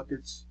 2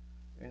 buckets,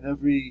 and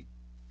every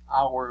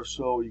hour or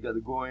so you got to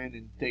go in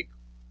and take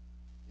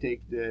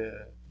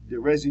the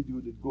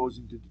residue that goes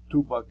into the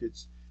 2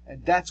 buckets,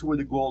 and that's where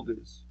the gold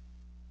is,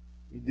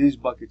 in these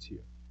buckets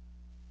here.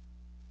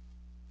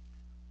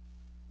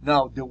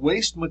 Now the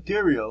waste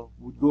material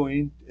would go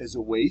in as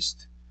a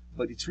waste,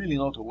 but it's really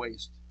not a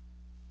waste.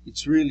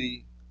 It's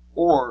really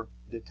ore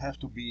that have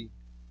to be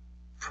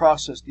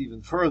processed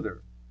even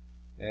further,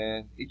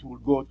 and it will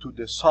go to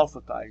the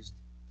sulfatized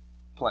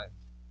plant.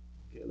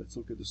 Okay, let's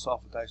look at the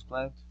sulfatized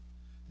plant.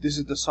 This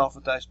is the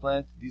sulfatized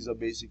plant. These are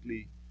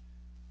basically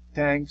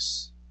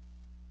tanks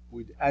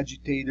with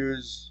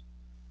agitators.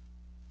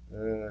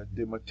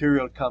 The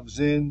material comes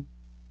in,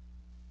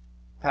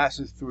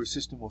 passes through a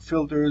system of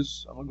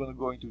filters. I'm not going to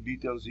go into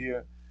details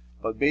here,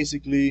 but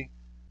basically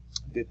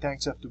the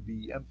tanks have to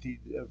be emptied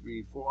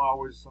every 4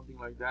 hours, something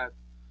like that,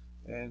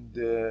 and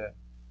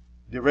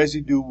the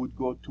residue would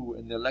go to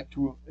an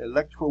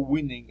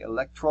electrowinning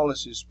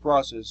electrolysis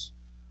process,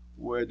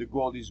 where the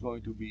gold is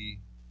going to be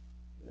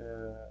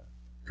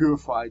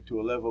purified to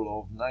a level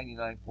of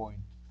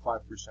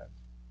 99.5%.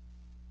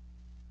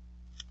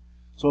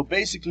 So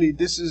basically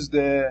this is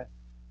the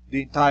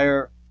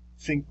entire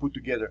thing put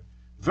together.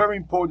 Very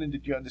important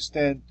that you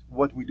understand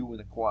what we do in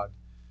a quad.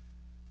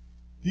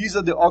 These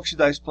are the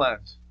oxidized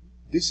plant.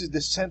 This is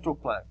the central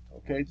plant.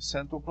 Okay, the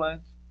central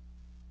plant.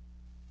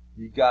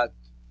 You're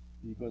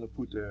going to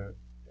put a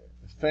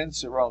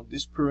fence around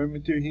this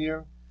perimeter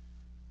here,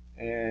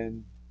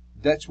 and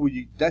that's what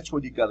you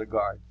got to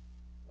guard.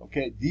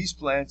 Okay, these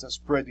plants are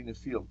spread in the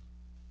field.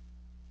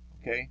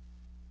 Okay,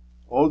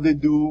 all they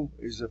do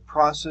is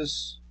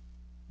process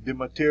the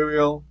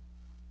material,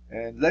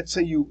 and let's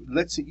say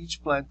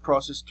each plant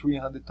processes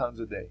 300 tons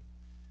a day.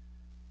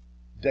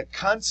 The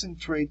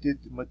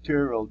concentrated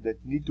material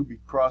that need to be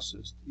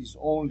processed is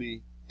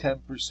only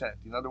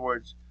 10%. In other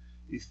words,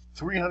 if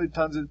 300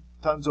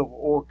 tons of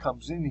ore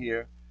comes in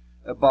here,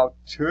 about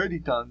 30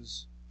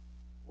 tons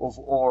of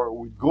ore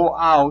would go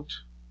out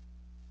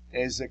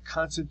as a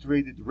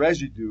concentrated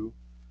residue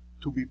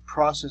to be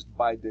processed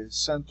by the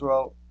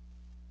central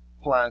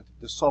plant,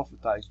 the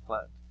sulfatized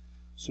plant.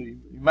 So you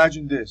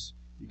imagine this: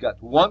 you got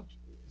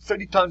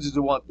 30 tons is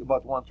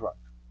about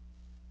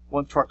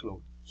one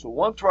truckload. So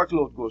one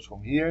truckload goes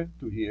from here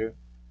to here.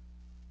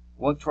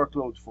 One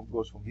truckload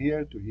goes from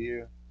here to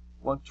here.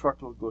 One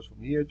truckload goes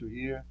from here to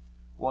here.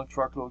 One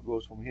truckload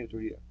goes from here to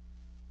here.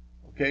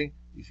 Okay?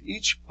 If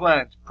each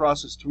plant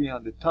processes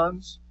 300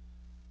 tons,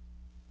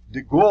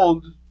 the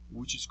gold,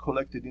 which is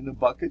collected in the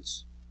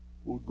buckets,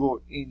 will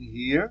go in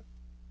here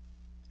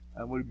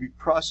and will be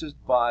processed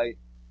by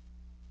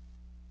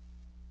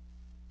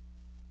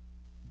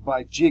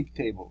jig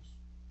tables.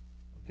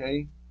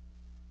 Okay?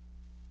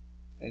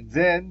 And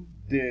then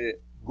the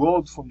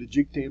gold from the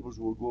jig tables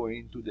will go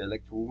into the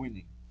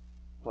electrowinning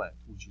plant,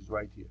 which is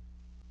right here.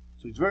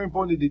 So it's very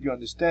important that you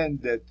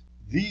understand that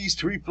these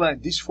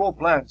 4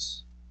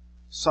 plants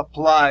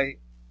supply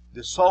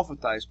the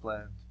sulfatized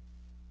plant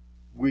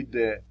with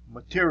the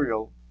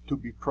material to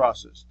be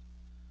processed.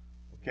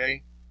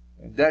 Okay,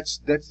 and that's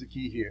the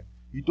key here.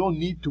 You don't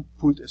need to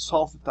put a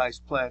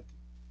sulfatized plant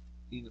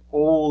in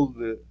all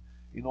the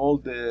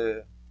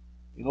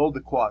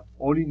quad.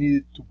 Only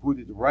needed to put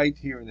it right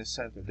here in the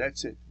center.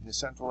 That's it, in the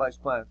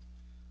centralized plant,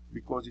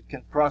 because it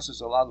can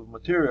process a lot of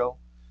material,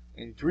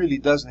 and it really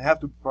doesn't have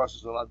to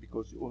process a lot,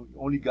 because you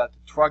only got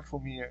a truck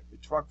from here, a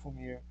truck from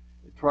here,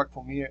 a truck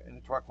from here, and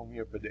a truck from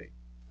here per day.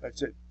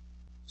 That's it.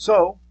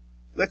 So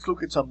let's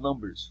look at some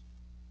numbers.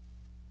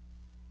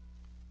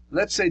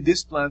 Let's say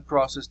this plant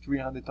processed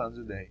 300 tons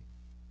a day,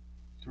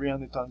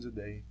 300 tons a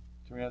day,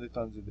 300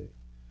 tons a day.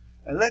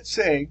 And let's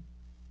say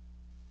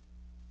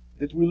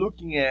that we're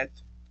looking at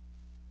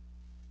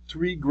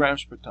 3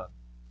 grams per ton.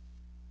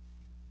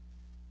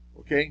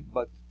 Okay,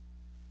 but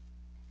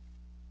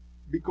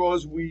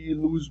because we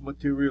lose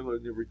material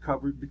in the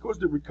recovery, because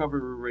the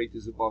recovery rate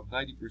is about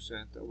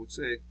 90%, I would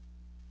say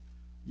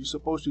you're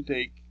supposed to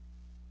take,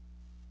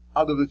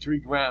 out of the 3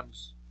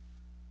 grams,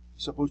 you're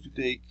supposed to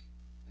take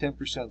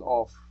 10%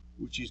 off,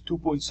 which is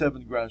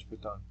 2.7 grams per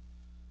ton.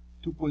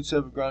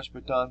 2.7 grams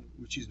per ton,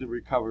 which is the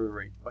recovery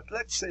rate. But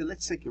let's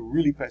take a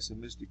really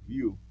pessimistic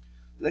view.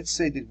 Let's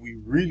say that we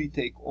really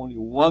take only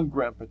 1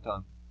 gram per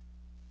ton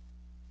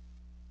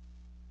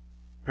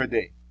per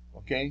day,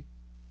 okay?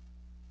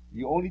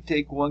 You only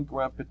take 1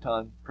 gram per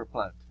ton per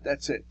plant.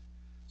 That's it.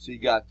 So you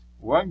got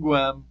 1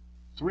 gram,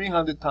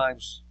 300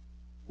 times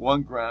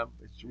 1 gram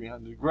is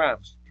 300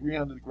 grams.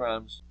 300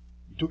 grams,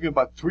 you're talking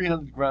about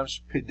 300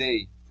 grams per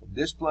day from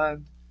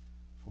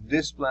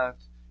this plant,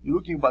 you're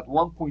looking about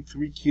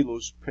 1.3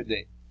 kilos per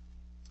day,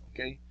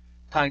 okay?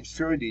 Times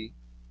 30,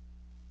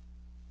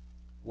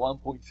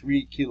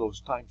 1.3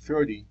 kilos times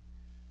 30,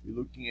 you're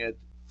looking at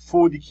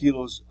 40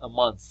 kilos a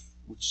month,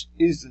 which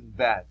isn't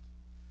bad.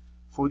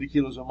 40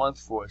 kilos a month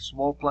for a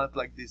small plant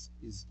like this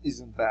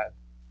isn't bad,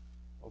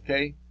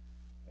 okay?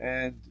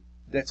 And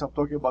that's, I'm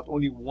talking about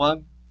only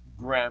 1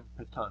 gram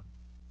per ton.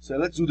 So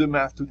let's do the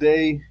math.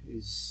 Today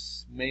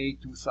is May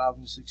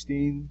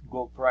 2016.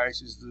 Gold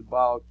price is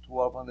about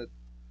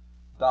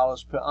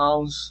 $1,200 per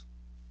ounce,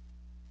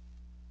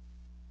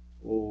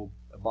 or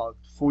about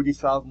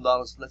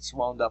 $40,000. Let's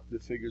round up the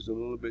figures a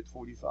little bit.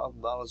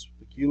 $40,000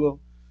 per kilo.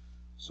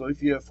 So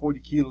if you have 40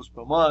 kilos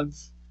per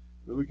month,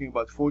 we're looking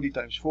about 40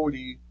 times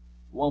 40,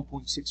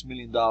 $1.6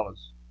 million.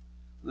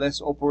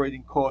 Less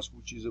operating cost,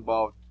 which is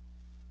about,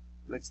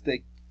 let's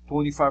take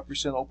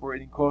 25%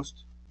 operating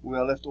cost. We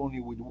are left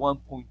only with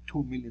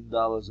 $1.2 million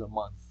a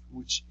month,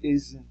 which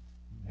isn't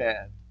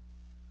bad.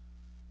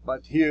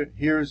 But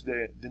here's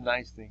the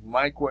nice thing.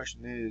 My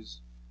question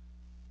is,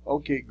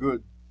 okay,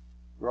 good,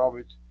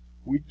 Robert,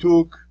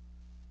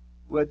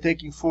 we're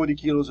taking 40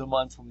 kilos a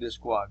month from this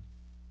quad.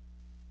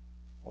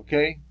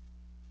 Okay?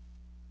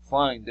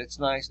 Fine, that's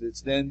nice,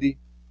 that's dandy.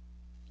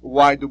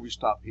 Why do we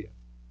stop here?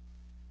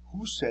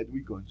 Who said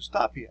we're going to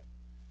stop here?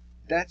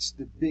 That's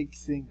the big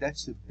thing,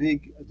 that's the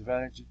big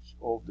advantage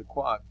of the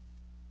quad.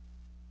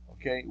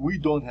 Okay? We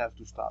don't have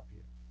to stop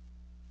here.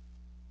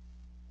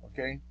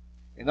 Okay?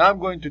 And I'm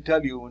going to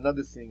tell you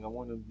another thing. I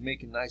want to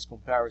make a nice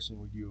comparison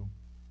with you.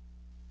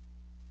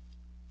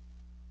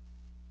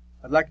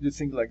 I'd like you to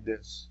think like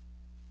this.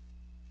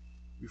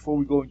 Before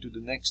we go into the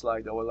next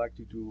slide, I'd like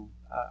to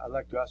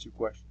ask you a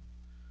question.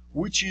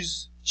 Which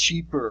is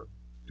cheaper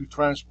to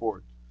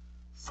transport?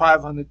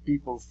 500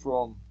 people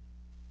from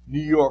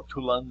New York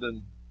to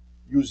London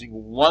using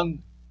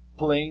one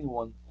plane,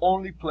 one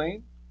only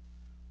plane,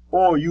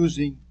 or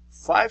using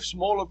 5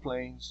 smaller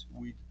planes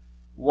with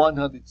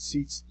 100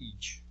 seats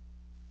each?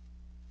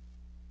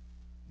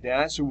 The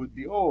answer would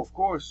be, oh, of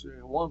course,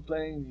 one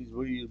plane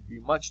will be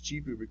much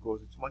cheaper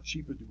because it's much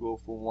cheaper to go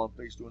from one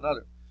place to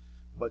another.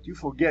 But you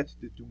forget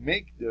that to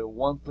make the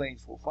one plane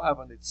for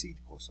 500 seats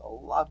costs a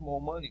lot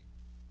more money.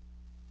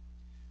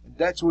 And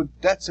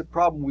that's a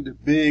problem with the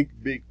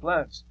big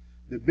plants.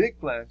 The big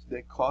plants,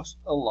 they cost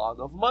a lot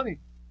of money.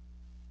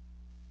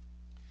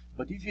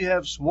 But if you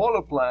have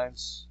smaller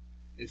plants,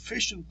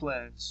 efficient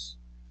plants,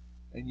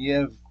 and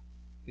you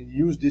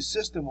use this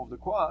system of the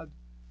quad,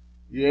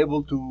 you're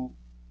able to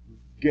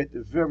get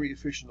a very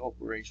efficient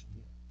operation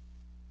here.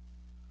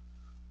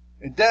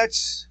 And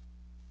that's,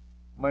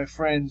 my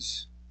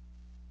friends,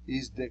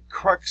 is the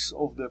crux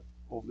of the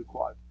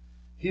quad.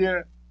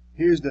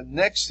 Here's the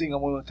next thing I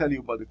want to tell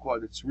you about the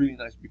quad. It's really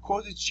nice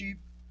because it's cheap.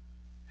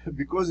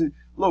 Because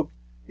look,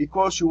 it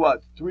costs you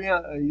what?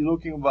 You're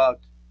looking about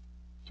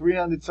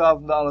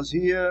 $300,000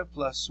 here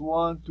plus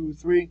 1, 2,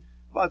 3,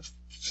 about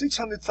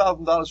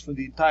 $600,000 for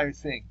the entire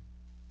thing.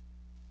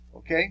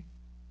 Okay?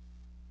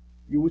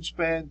 You would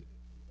spend.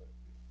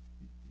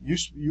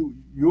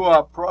 You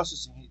are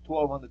processing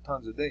 1,200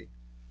 tons a day.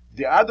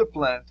 The other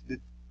plant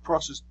that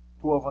processed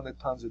 1,200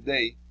 tons a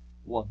day,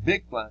 one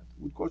big plant,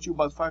 would cost you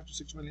about $5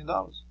 to $6 million,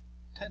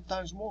 10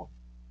 times more.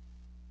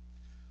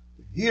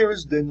 Here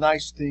is the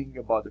nice thing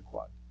about the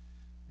quad.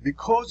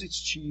 Because it's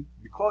cheap,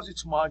 because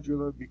it's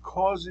modular,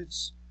 because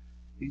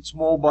it's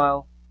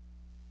mobile,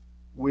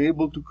 we're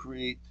able to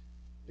create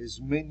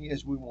as many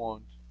as we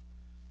want.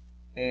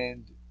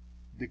 And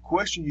the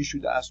question you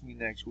should ask me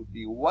next would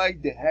be, why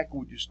the heck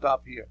would you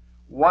stop here?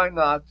 Why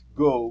not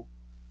go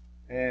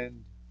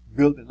and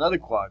build another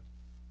quad?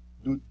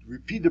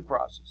 Repeat the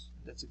process.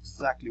 That's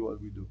exactly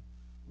what we do.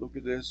 Look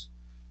at this.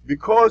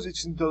 Because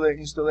its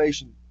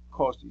installation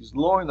cost is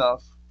low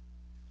enough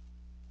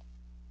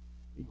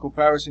in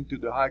comparison to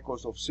the high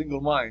cost of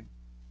single mine,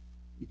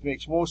 it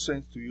makes more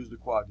sense to use the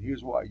quad.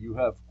 Here's why. You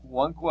have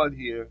one quad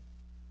here,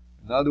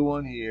 another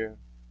one here,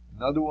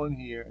 another one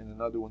here, and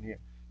another one here.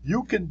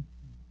 You can,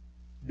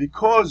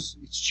 because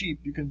it's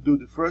cheap, you can do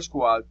the first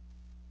quad,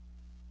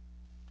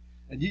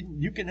 and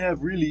you can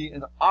have really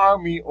an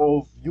army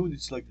of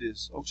units like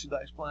this,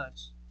 oxidized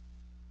plants.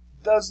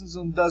 Dozens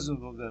and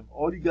dozens of them.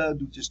 All you gotta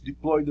do is just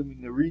deploy them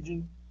in the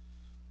region.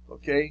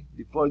 Okay?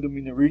 Deploy them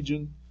in the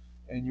region,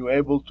 and you're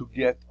able to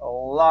get a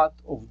lot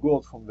of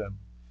gold from them.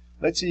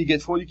 Let's say you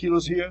get 40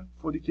 kilos here,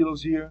 40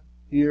 kilos here,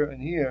 here,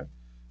 and here.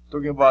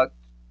 Talking about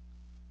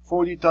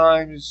 40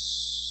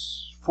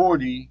 times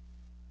 40,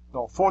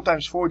 no, 4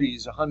 times 40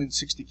 is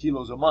 160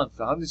 kilos a month.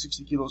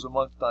 160 kilos a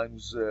month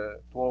times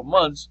 12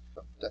 months,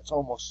 that's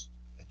almost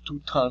a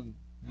 2-ton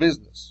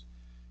business.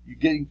 You're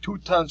getting 2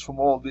 tons from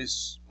all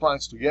these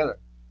plants together.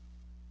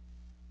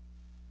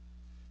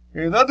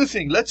 Another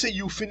thing, let's say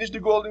you finish the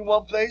gold in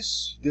one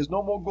place, there's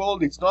no more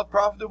gold, it's not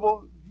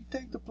profitable. You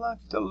take the plant,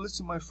 you tell,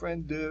 listen, my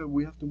friend,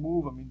 we have to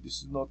move. I mean,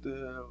 this is not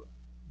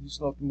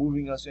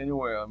moving us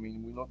anywhere. I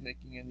mean, we're not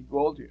making any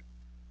gold here.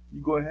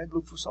 You go ahead,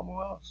 look for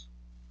somewhere else.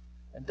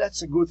 And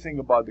that's a good thing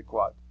about the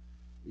quad.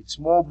 It's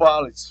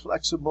mobile, it's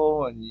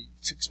flexible, and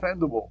it's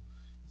expandable.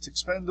 It's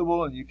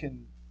expandable, and you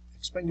can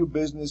expand your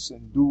business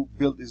and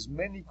build as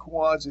many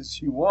quads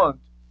as you want.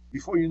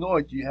 Before you know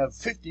it, you have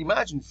 50.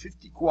 Imagine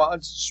 50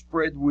 quads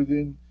spread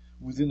within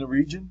a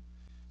region.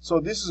 So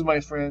this is, my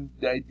friend,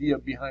 the idea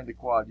behind the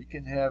quad. You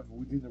can have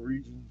within a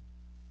region.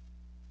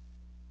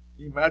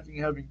 Imagine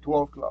having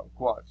 12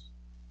 quads.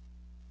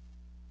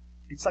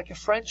 It's like a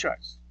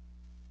franchise.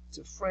 It's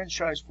a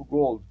franchise for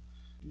gold.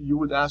 You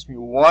would ask me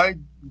why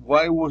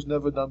it was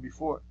never done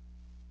before.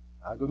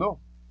 I don't know.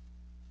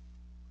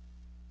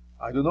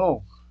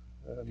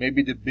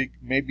 Maybe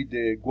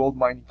the gold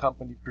mining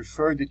company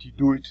preferred that you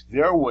do it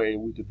their way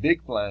with the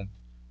big plant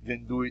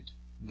than do it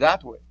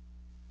that way.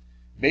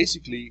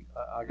 Basically,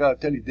 I gotta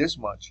tell you this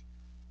much.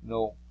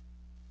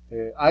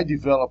 I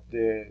developed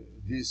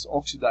this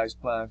oxidized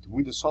plant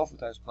with the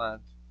sulfatized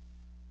plant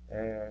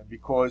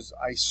because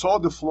I saw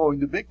the flow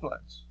in the big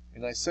plants.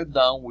 And I sat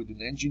down with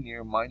an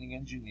engineer, mining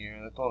engineer,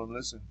 and I told him,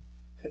 listen,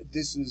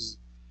 this is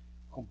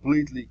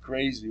completely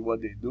crazy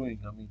what they're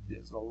doing. I mean,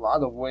 there's a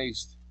lot of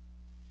waste.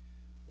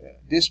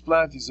 This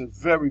plant is a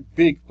very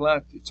big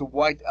plant. It's a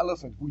white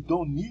elephant. We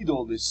don't need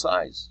all this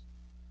size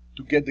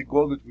to get the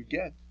gold that we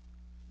get.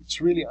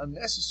 It's really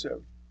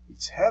unnecessary.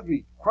 It's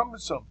heavy,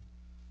 cumbersome.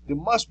 There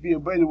must be a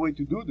better way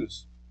to do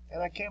this.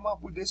 And I came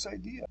up with this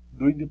idea,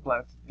 doing the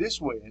plant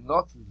this way and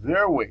not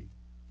their way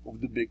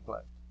of the big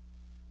plant.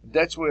 And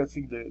that's why I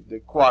think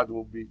the quad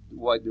will be,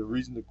 the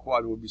reason the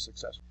quad will be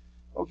successful.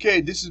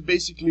 Okay, this is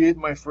basically it,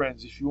 my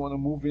friends. If you want to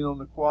move in on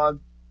the quad,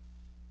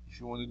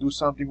 if you want to do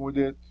something with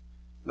it,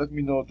 let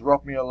me know,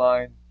 drop me a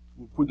line.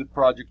 We'll put the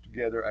project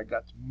together. I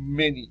got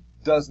many,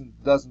 dozens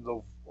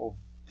of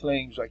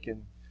claims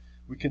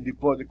we can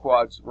deploy the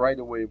quads right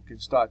away. We can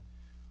start.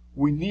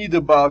 We need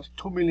about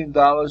 $2 million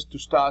to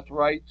start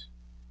right.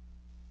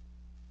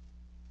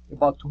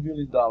 About $2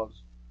 million.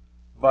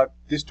 But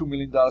this $2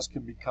 million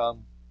can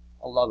become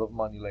a lot of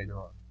money later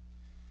on.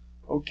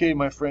 Okay,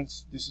 my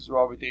friends, this is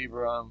Robert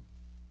Abraham.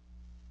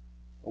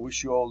 I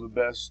wish you all the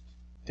best.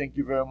 Thank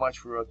you very much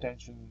for your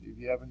attention. If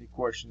you have any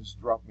questions,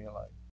 drop me a line.